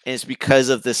knee, and it's because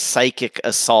of the psychic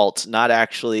assault, not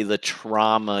actually the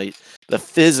trauma, the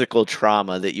physical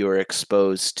trauma that you were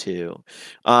exposed to.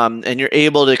 And you're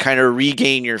able to kind of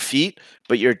regain your feet,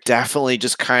 but you're definitely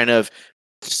just kind of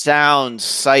sounds,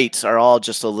 sights are all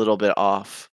just a little bit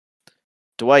off.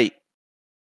 Dwight,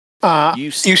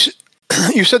 You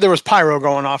said there was pyro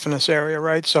going off in this area,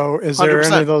 right? So is there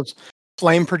 100%. any of those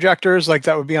flame projectors like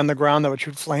that would be on the ground that would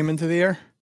shoot flame into the air?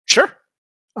 Sure.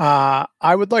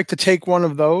 I would like to take one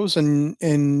of those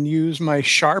and use my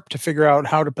sharp to figure out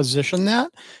how to position that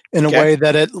in a Okay. way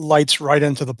that it lights right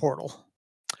into the portal.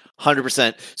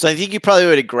 100%. So I think you probably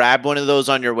would have grabbed one of those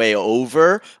on your way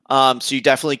over. So you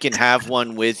definitely can have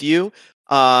one with you.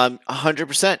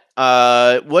 100%.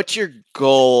 What's your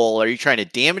goal? Are you trying to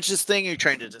damage this thing? Are you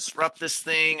trying to disrupt this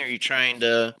thing? Are you trying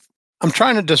to? I'm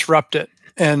trying to disrupt it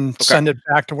and Okay. send it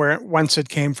back to whence it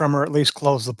came from, or at least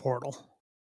close the portal.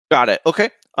 Got it. Okay.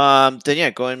 Then yeah,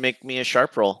 go ahead and make me a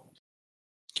sharp roll.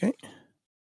 Okay.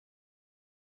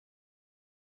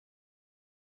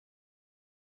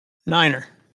 Niner.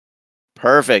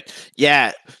 Perfect.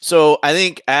 Yeah. So I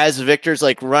think as Victor's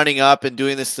like running up and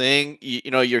doing this thing,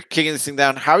 you're kicking this thing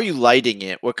down. How are you lighting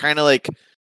it? What kind of like?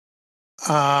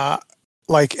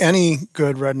 Like any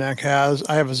good redneck has,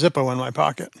 I have a Zippo in my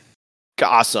pocket.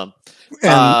 Awesome.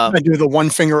 And I do the one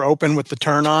finger open with the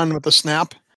turn on with the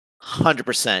snap.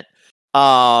 100%.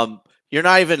 You're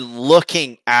not even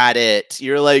looking at it.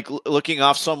 You're like looking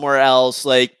off somewhere else,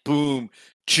 like boom,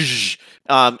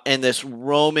 and this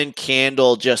Roman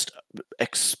candle just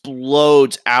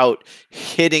explodes out,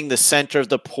 hitting the center of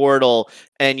the portal,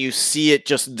 and you see it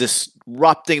just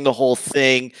disrupting the whole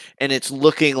thing, and it's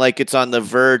looking like it's on the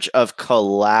verge of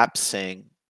collapsing.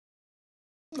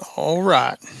 All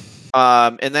right.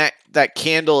 And that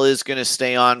candle is going to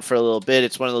stay on for a little bit.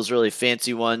 It's one of those really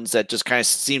fancy ones that just kind of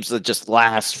seems to just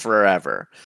last forever.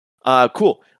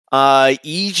 Cool.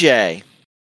 EJ.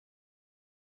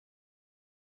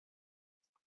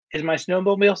 Is my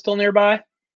snowmobile still nearby?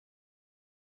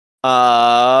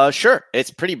 Sure.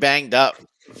 It's pretty banged up,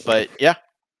 but yeah.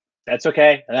 That's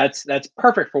okay. That's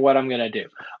perfect for what I'm gonna do.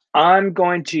 I'm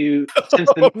going to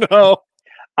No.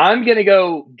 I'm gonna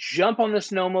go jump on the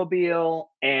snowmobile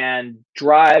and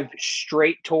drive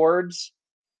straight towards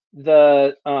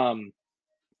the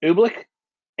Oobleck,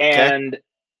 and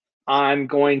I'm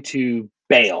going to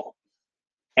bail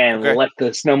and let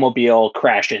the snowmobile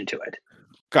crash into it.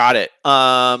 Got it.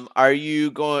 Are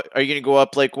you gonna go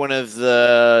up like one of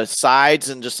the sides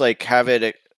and just like have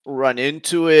it run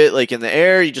into it like in the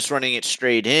air? Are you just running it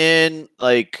straight in?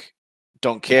 Like,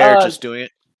 don't care, just doing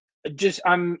it?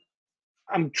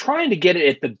 I'm trying to get it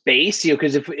at the base,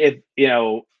 because if it's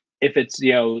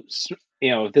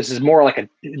if this is more like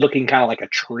looking kind of like a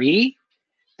tree,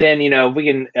 then we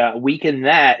can weaken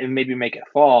that and maybe make it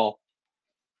fall.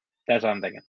 That's what I'm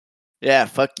thinking. Yeah,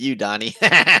 fuck you, Donnie.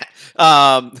 Yeah,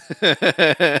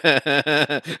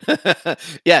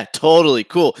 totally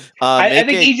cool. I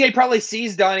think EJ probably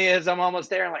sees Donnie as I'm almost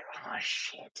there. I'm like, oh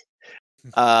shit.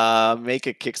 Make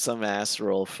a kick some ass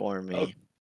roll for me. Okay.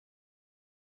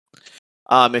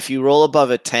 If you roll above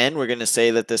a 10, we're gonna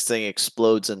say that this thing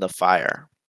explodes into fire.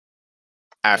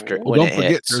 After Well, when don't it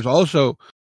forget, hits. there's also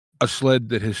a sled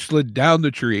that has slid down the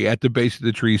tree at the base of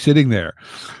the tree, sitting there.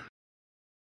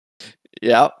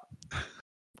 Yep.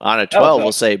 On a 12,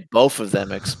 we'll say both of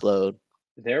them explode.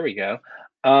 There we go.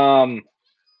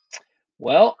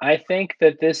 Well, I think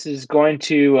that this is going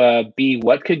to be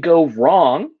what could go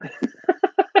wrong.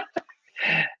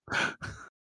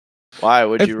 Why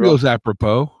would you roll? It feels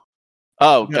apropos.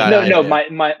 Oh, got it. No,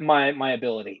 my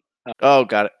ability. Oh,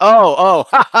 got it. Oh,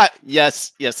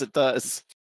 yes, it does.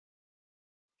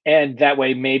 And that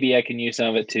way, maybe I can use some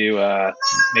of it to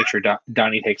make sure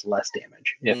Donnie takes less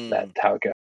damage, if that's how it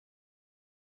goes.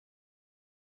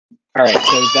 All right,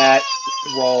 so that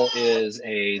roll is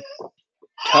a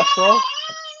tough roll?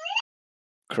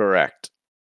 Correct.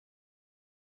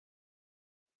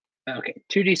 Okay,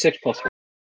 2d6 plus 4.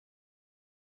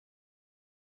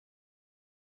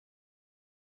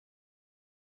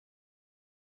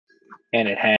 And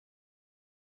it has...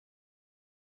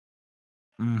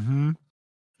 Mm-hmm.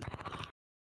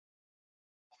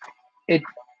 It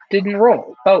didn't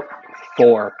roll. Oh,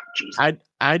 4. Jeez.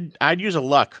 I'd use a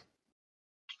luck.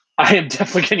 I am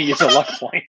definitely going to use a luck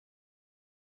point.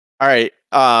 All right.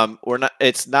 we're not.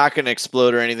 It's not going to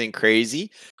explode or anything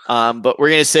crazy. But we're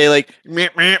going to say like meh,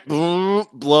 meh, boom,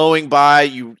 blowing by.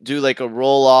 You do like a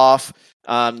roll off.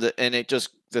 And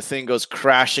the thing goes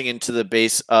crashing into the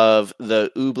base of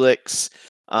the Ooblix,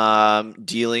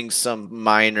 dealing some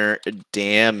minor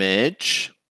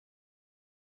damage.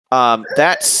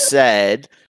 That said,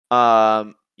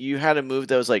 you had a move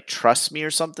that was like trust me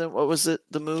or something. What was it?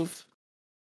 The move?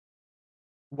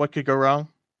 What could go wrong?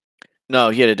 No,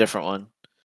 he had a different one.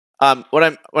 What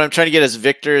I'm trying to get is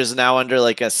Victor is now under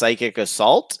like a psychic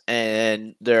assault,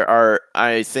 and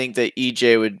I think that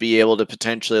EJ would be able to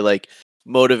potentially like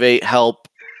motivate, help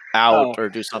out, or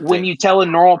do something. When you tell a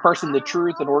normal person the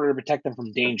truth in order to protect them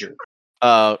from danger.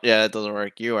 Oh, yeah, that doesn't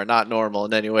work. You are not normal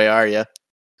in any way, are you?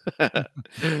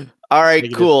 All right,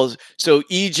 Negative. cool. So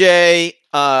EJ,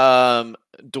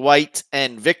 Dwight,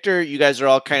 and Victor, you guys are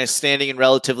all kind of standing in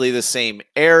relatively the same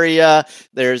area.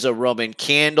 There's a Roman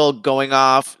candle going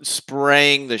off,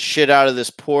 spraying the shit out of this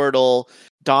portal.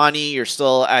 Donnie, you're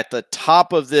still at the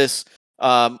top of this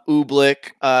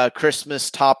Oobleck Christmas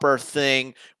topper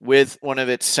thing with one of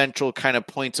its central kind of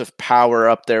points of power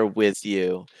up there with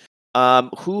you.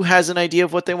 Who has an idea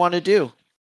of what they want to do?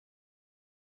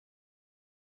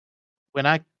 When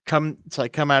I come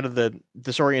out of the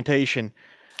disorientation,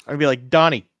 I'm gonna be like,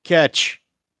 Donnie, catch,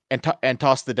 and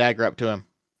toss the dagger up to him.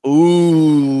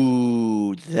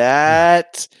 Ooh,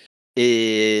 that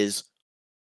is.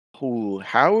 Ooh,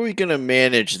 how are we gonna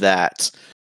manage that?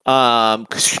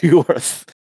 Because you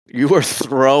are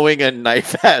throwing a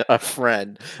knife at a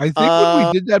friend. I think when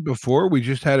we did that before, we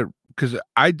just had it because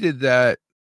I did that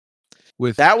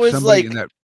with That was somebody like in that.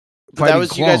 But that fighting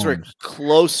was you guys were clones.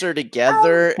 closer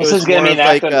together. This is going to be an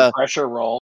act under pressure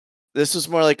roll. This was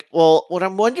more like, well, what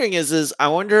I'm wondering is I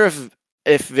wonder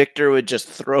if Victor would just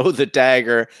throw the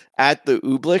dagger at the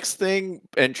Ooblix thing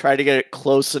and try to get it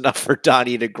close enough for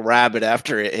Donnie to grab it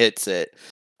after it hits it.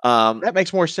 That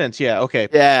makes more sense. Yeah. Okay.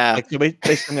 Yeah. Like, so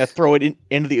basically, I'm gonna throw it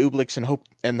into the Ooblix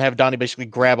and have Donnie basically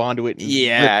grab onto it. And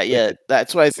Yeah.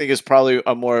 That's what I think is probably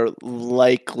a more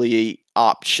likely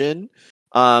option.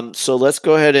 So let's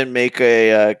go ahead and make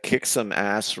a kick some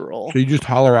ass roll. So you just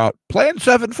holler out, "Plan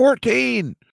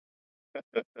 714."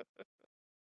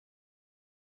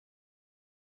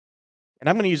 And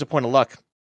I'm going to use a point of luck.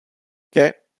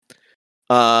 Okay.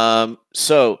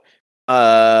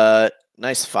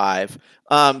 Nice 5.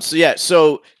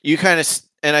 So you kind of,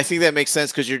 and I think that makes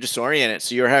sense because you're disoriented.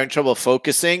 So you're having trouble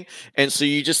focusing. And so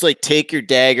you just like take your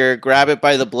dagger, grab it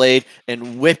by the blade,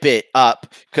 and whip it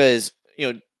up because,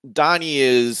 Donnie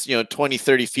is, 20,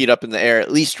 30 feet up in the air,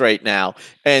 at least right now.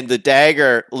 And the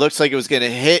dagger looks like it was going to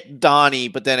hit Donnie,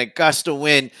 but then a gust of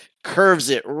wind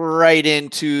curves it right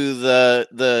into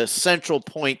the central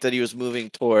point that he was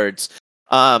moving towards.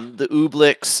 The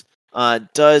Ooblix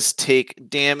does take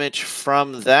damage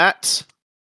from that.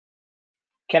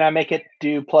 Can I make it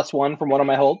do +1 from one of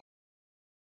my holds?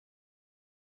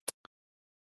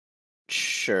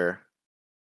 Sure.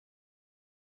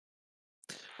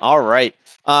 All right.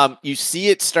 You see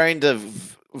it starting to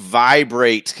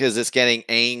vibrate because it's getting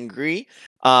angry.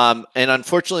 And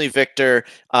unfortunately, Victor,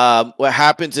 what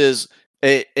happens is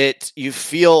you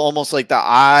feel almost like the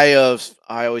eye of,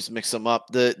 I always mix them up,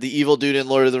 the evil dude in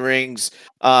Lord of the Rings.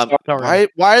 Why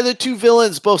are the two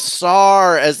villains both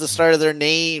Sar as the start of their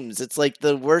names? It's like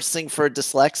the worst thing for a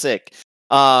dyslexic.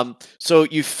 So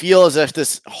you feel as if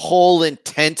this whole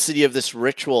intensity of this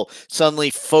ritual suddenly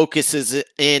focuses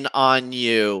in on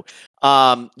you.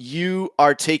 You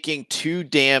are taking 2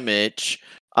 damage.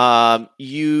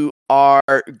 You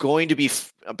are going to be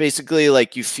basically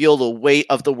like you feel the weight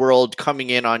of the world coming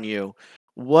in on you.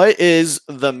 What is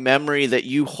the memory that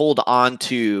you hold on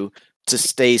to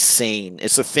stay sane?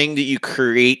 It's a thing that you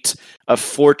create a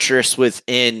fortress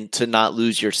within to not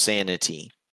lose your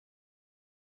sanity.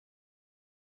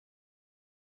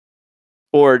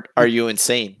 Or are you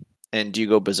insane and do you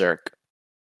go berserk?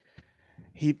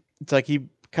 He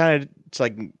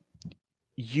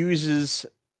uses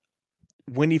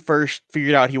when he first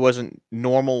figured out he wasn't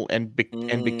normal and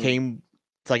became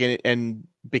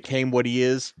became what he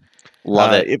is.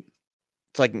 Love it.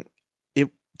 It's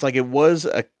like it was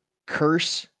a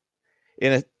curse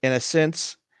in a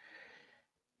sense,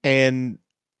 and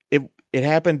it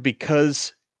happened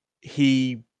because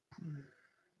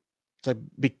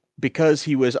because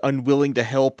he was unwilling to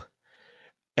help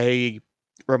a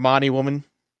Romani woman.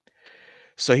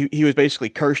 So he was basically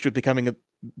cursed with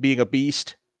being a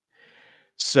beast.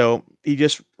 So he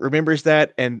just remembers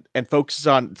that and focuses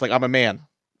on, it's like, I'm a man.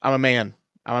 I'm a man.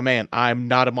 I'm a man. I'm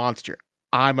not a monster.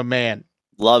 I'm a man.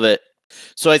 Love it.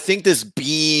 So I think this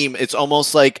beam, it's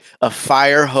almost like a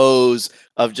fire hose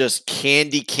of just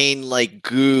candy cane like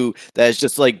goo that is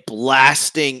just like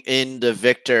blasting into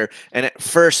Victor. And at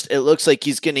first it looks like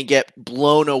he's going to get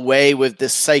blown away with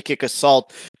this psychic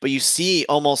assault, but you see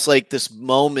almost like this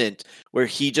moment where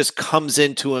he just comes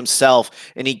into himself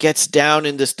and he gets down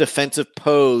in this defensive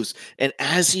pose. And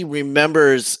as he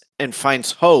remembers and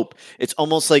finds hope, it's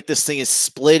almost like this thing is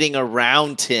splitting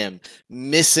around him,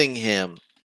 missing him.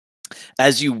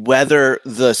 As you weather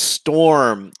the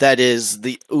storm that is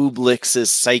the Ooblix's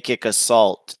psychic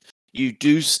assault, you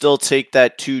do still take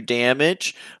that 2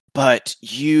 damage, but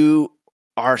you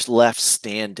are left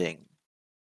standing.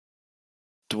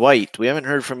 Dwight, we haven't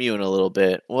heard from you in a little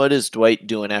bit. What is Dwight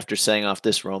doing after setting off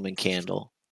this Roman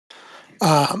candle?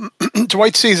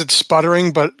 Dwight sees it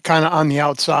sputtering, but kind of on the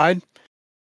outside.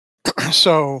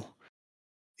 So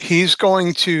he's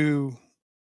going to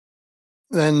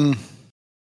then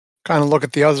kind of look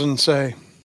at the others and say,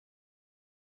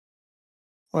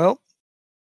 well,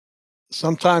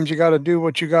 sometimes you got to do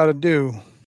what you got to do.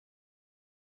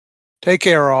 Take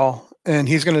care, all. And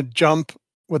he's going to jump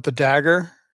with the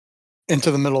dagger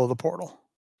into the middle of the portal.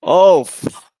 Oh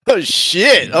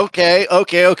shit. Okay.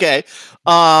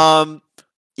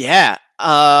 Yeah.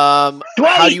 How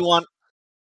do you want?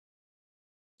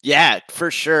 Yeah, for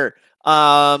sure.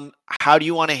 How do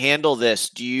you want to handle this?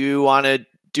 Do you want to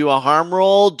do a harm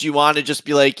roll? Do you want to just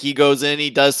be like, he goes in, he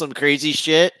does some crazy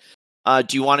shit?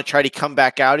 Do you want to try to come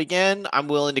back out again? I'm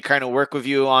willing to kind of work with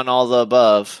you on all the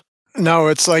above. No,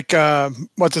 it's like,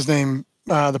 what's his name?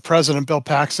 The president, Bill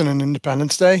Paxton, in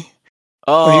Independence Day.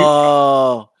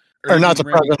 Oh. Or not the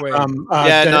Randy president.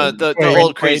 Quaid. The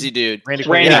old crazy dude. Randy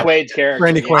Quaid's character.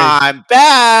 Randy Quaid. I'm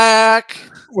back!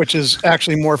 Which is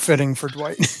actually more fitting for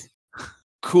Dwight.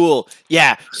 Cool.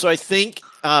 Yeah. So I think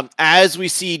as we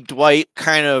see Dwight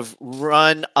kind of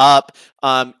run up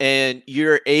and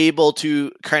you're able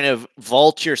to kind of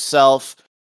vault yourself.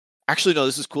 Actually, no,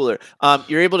 this is cooler.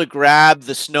 You're able to grab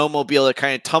the snowmobile that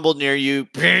kind of tumbled near you,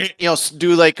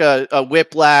 do like a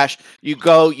whiplash. You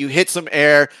go, you hit some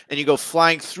air, and you go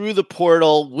flying through the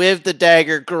portal with the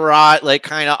dagger garrote, like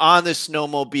kind of on the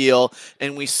snowmobile,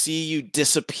 and we see you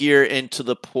disappear into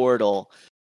the portal.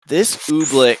 This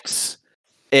Ooblix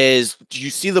is, you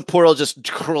see the portal just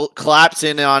collapse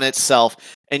in on itself,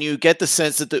 and you get the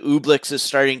sense that the Ooblix is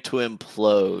starting to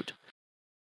implode.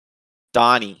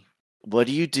 Donnie, what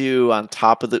do you do on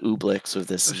top of the Ooblix with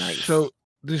this knife? So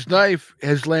this knife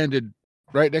has landed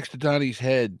right next to Donnie's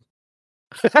head.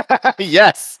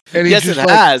 Yes. And yes, just it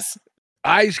has.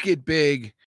 Eyes get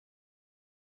big.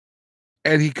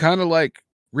 And he kind of like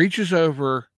reaches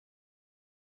over,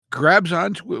 grabs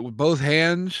onto it with both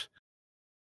hands,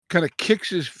 kind of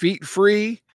kicks his feet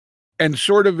free, and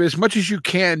sort of, as much as you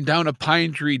can, down a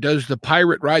pine tree, does the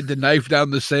pirate ride the knife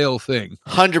down the sail thing.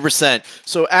 100%.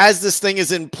 So as this thing is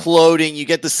imploding, you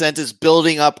get the sense it's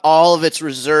building up all of its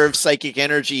reserve psychic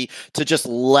energy to just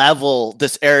level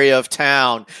this area of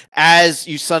town. As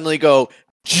you suddenly go,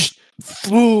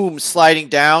 boom, sliding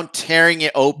down, tearing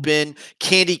it open,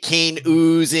 candy cane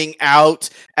oozing out.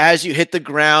 As you hit the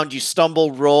ground, you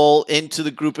stumble, roll into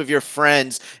the group of your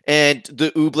friends, and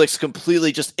the Ooblix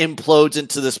completely just implodes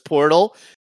into this portal.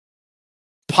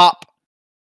 Pop.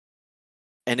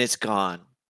 And it's gone.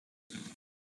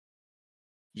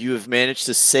 You have managed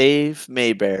to save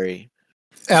Mayberry.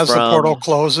 As the portal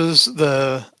closes,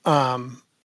 the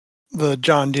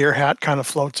John Deere hat kind of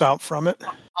floats out from it.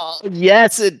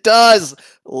 Yes, it does.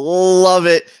 Love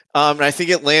it. And I think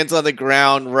it lands on the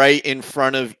ground right in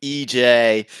front of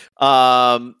EJ.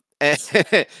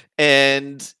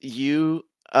 And you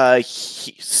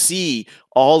see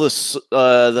all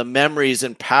the memories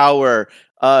and power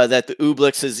that the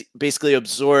Ooblix has basically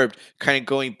absorbed, kind of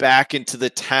going back into the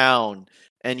town.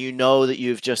 And you know that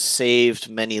you've just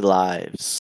saved many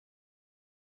lives.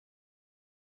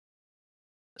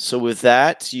 So with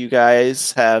that, you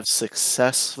guys have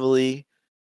successfully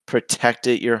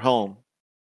protected your home.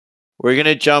 We're going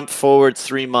to jump forward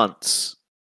 3 months.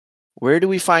 Where do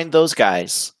we find those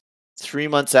guys? 3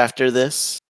 months after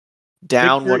this,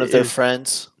 down Victor one of their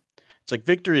friends. It's like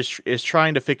Victor is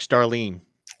trying to fix Darlene.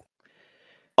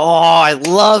 Oh, I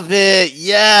love it.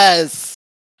 Yes.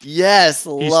 Yes,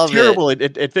 love He's terrible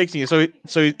at fixing it.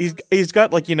 So he's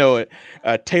got, like, a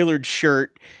tailored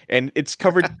shirt, and it's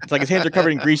covered. It's like his hands are covered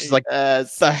in grease. He's like,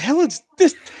 Yes. the hell is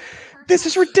this? This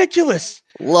is ridiculous.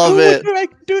 Love Who it.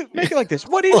 would make it like this?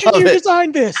 What did you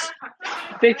design this?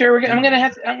 Victor, I'm gonna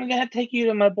have to take you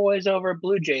to my boys over at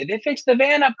Blue Jay. They fixed the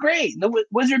van up great. The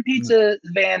Wizard Pizza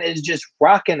van is just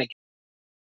rocking again.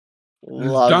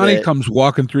 Love Donnie it. comes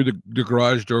walking through the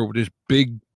garage door with this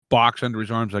big box under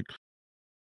his arms, like,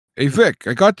 Hey Vic,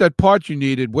 I got that part you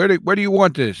needed. Where do you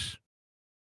want this?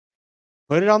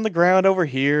 Put it on the ground over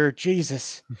here.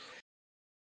 Jesus.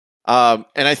 And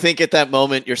I think at that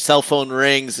moment your cell phone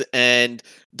rings and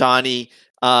Donnie,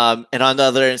 and on the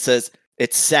other end says,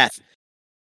 "It's Seth."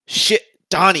 Shit,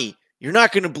 Donnie, you're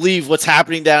not going to believe what's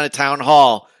happening down at Town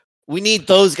Hall. We need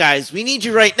those guys. We need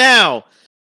you right now.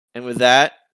 And with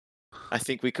that, I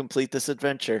think we complete this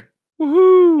adventure.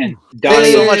 Woohoo! And Thanks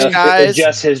Donnie so much, guys.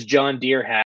 adjusts his John Deere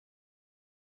hat.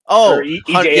 Oh, Or EJ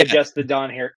yeah, adjusts the Don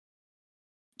hair.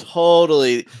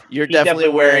 totally. You're He's definitely definitely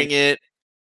wearing wearing- it.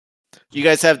 You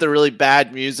guys have the really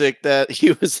bad music that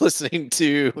he was listening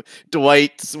to.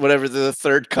 Dwight's, whatever the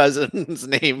third cousin's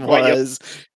name Right, yep. was.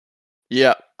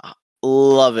 Yeah,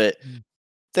 love it.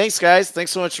 Thanks, guys.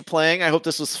 Thanks so much for playing. I hope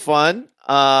this was fun.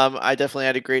 I definitely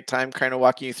had a great time kind of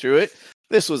walking you through it.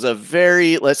 This was a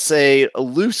very, let's say,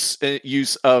 loose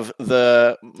use of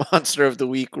the Monster of the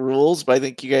Week rules, but I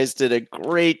think you guys did a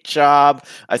great job.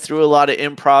 I threw a lot of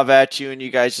improv at you, and you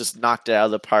guys just knocked it out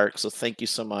of the park. So thank you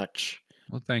so much.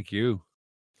 Well, thank you.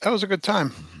 That was a good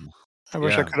time. I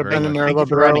wish I Yeah, could have very been in much. there a Thank you little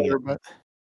for bit running earlier, it. but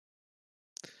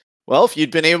Well, if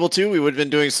you'd been able to, we would have been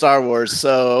doing Star Wars.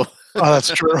 So oh, that's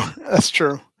true. That's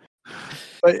true.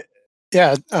 But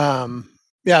yeah,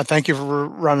 yeah. Thank you for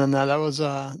running that. That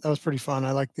was pretty fun.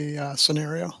 I like the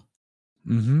scenario.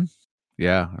 Mm-hmm.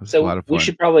 Yeah, it was a lot So of fun. we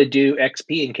should probably do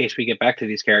XP in case we get back to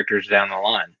these characters down the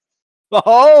line.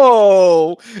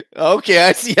 Oh, okay.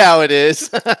 I see how it is.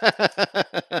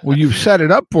 Well, you've set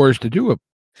it up for us to do it.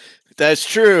 That's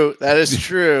true. That is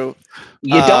true.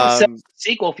 You don't set Um, the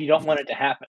sequel if you don't want it to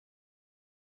happen.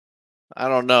 I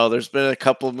don't know. There's been a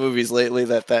couple of movies lately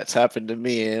that's happened to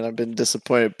me, and I've been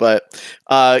disappointed. But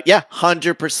yeah,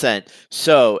 100%.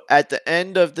 So at the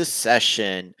end of the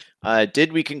session,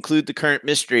 did we conclude the current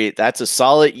mystery? That's a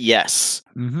solid yes.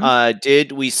 Mm-hmm.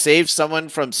 Did we save someone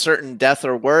from certain death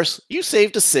or worse? You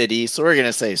saved a city, so we're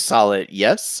gonna say solid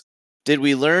yes. Did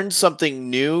we learn something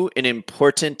new and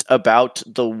important about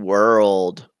the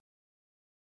world?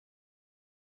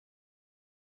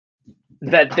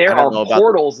 That there I don't are know about-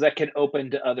 portals that can open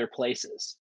to other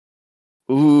places.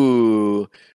 Ooh.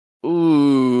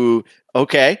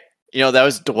 Okay. You know, that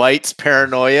was Dwight's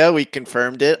paranoia. We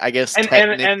confirmed it. I guess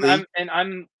technically.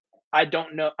 I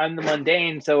don't know. I'm the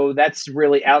mundane, so that's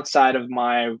really outside of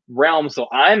my realm. So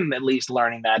I'm at least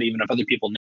learning that, even if other people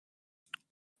know.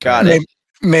 Got it.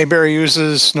 Mayberry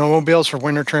uses snowmobiles for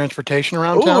winter transportation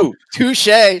around town. Ooh, touche.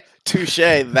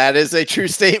 That is a true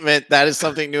statement. That is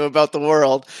something new about the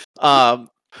world.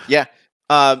 Yeah.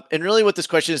 And really what this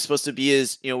question is supposed to be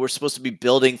is, you know, we're supposed to be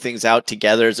building things out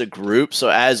together as a group. So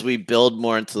as we build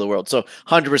more into the world. So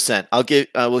 100%,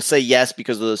 we'll say yes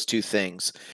because of those two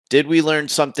things. Did we learn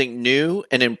something new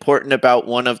and important about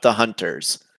one of the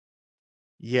hunters?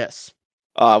 Yes.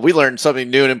 We learned something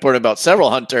new and important about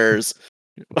several hunters.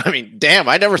 I mean, damn!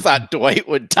 I never thought Dwight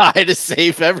would die to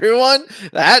save everyone.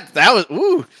 That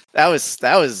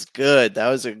was good. That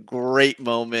was a great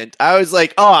moment. I was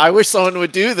like, oh, I wish someone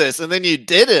would do this, and then you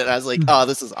did it. I was like, oh,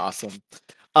 this is awesome.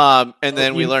 And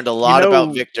then we learned a lot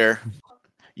about Victor.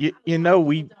 You know,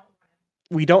 we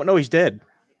don't know he's dead.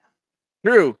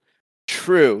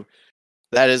 True.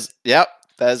 That is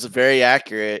very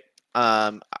accurate.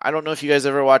 I don't know if you guys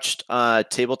ever watched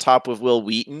Tabletop with Will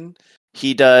Wheaton.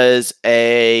 He does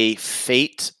a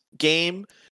Fate game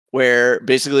where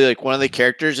basically like one of the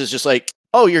characters is just like,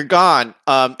 oh, you're gone.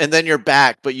 And then you're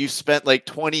back, but you spent like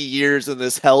 20 years in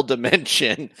this hell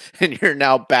dimension and you're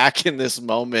now back in this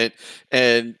moment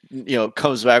and, you know,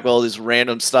 comes back with all this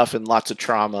random stuff and lots of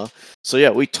trauma. So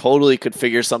yeah, we totally could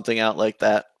figure something out like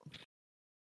that.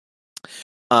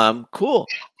 Cool.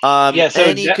 Yeah, so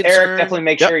any Eric, concern? definitely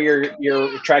make Yep. sure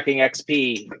you're tracking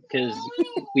XP because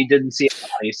we didn't see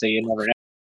it, so you never know.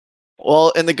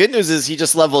 Well, and the good news is he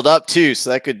just leveled up too, so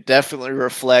that could definitely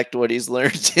reflect what he's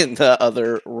learned in the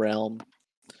other realm.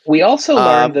 We also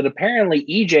learned that apparently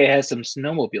EJ has some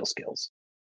snowmobile skills.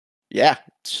 Yeah,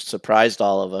 surprised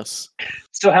all of us.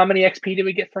 So how many XP did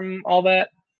we get from all that?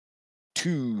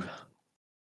 2.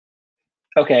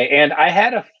 Okay, and I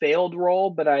had a failed roll,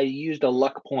 but I used a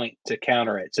luck point to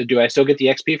counter it. So do I still get the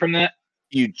XP from that?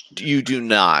 You do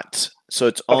not. So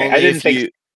it's Okay, only I didn't if think you.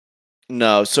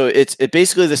 No, so it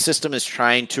basically the system is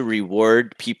trying to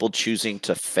reward people choosing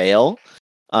to fail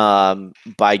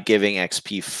by giving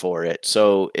XP for it.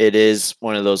 So it is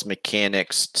one of those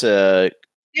mechanics to,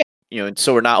 you know,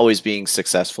 so we're not always being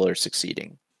successful or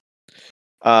succeeding.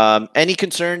 Any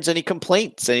concerns, any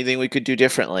complaints, anything we could do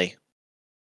differently?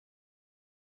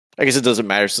 I guess it doesn't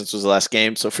matter since it was the last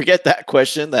game, so forget that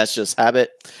question. That's just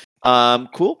habit.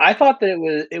 Cool. I thought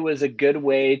that it was a good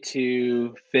way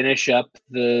to finish up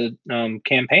the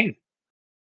campaign.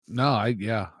 No, I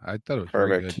thought it was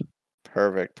very Perfect. good.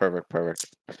 Perfect.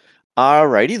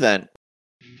 Alrighty then.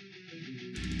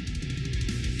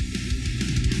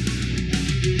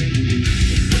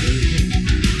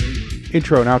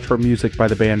 Intro and outro music by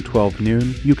the band 12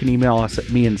 Noon. You can email us at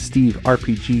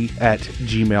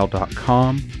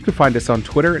meandsteverpg@gmail.com. You can find us on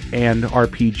Twitter and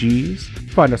RPGs.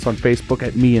 Find us on Facebook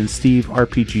at Me and Steve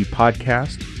RPG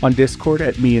Podcast. On Discord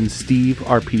at Me and Steve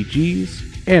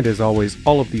RPGs. And as always,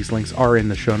 all of these links are in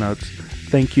the show notes.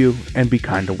 Thank you, and be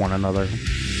kind to one another.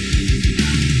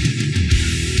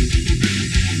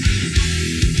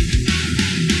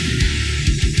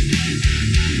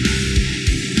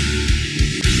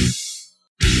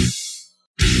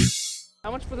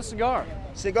 How much for the cigar?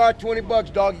 Cigar,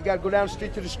 $20, dog. You gotta go down the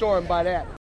street to the store and buy that.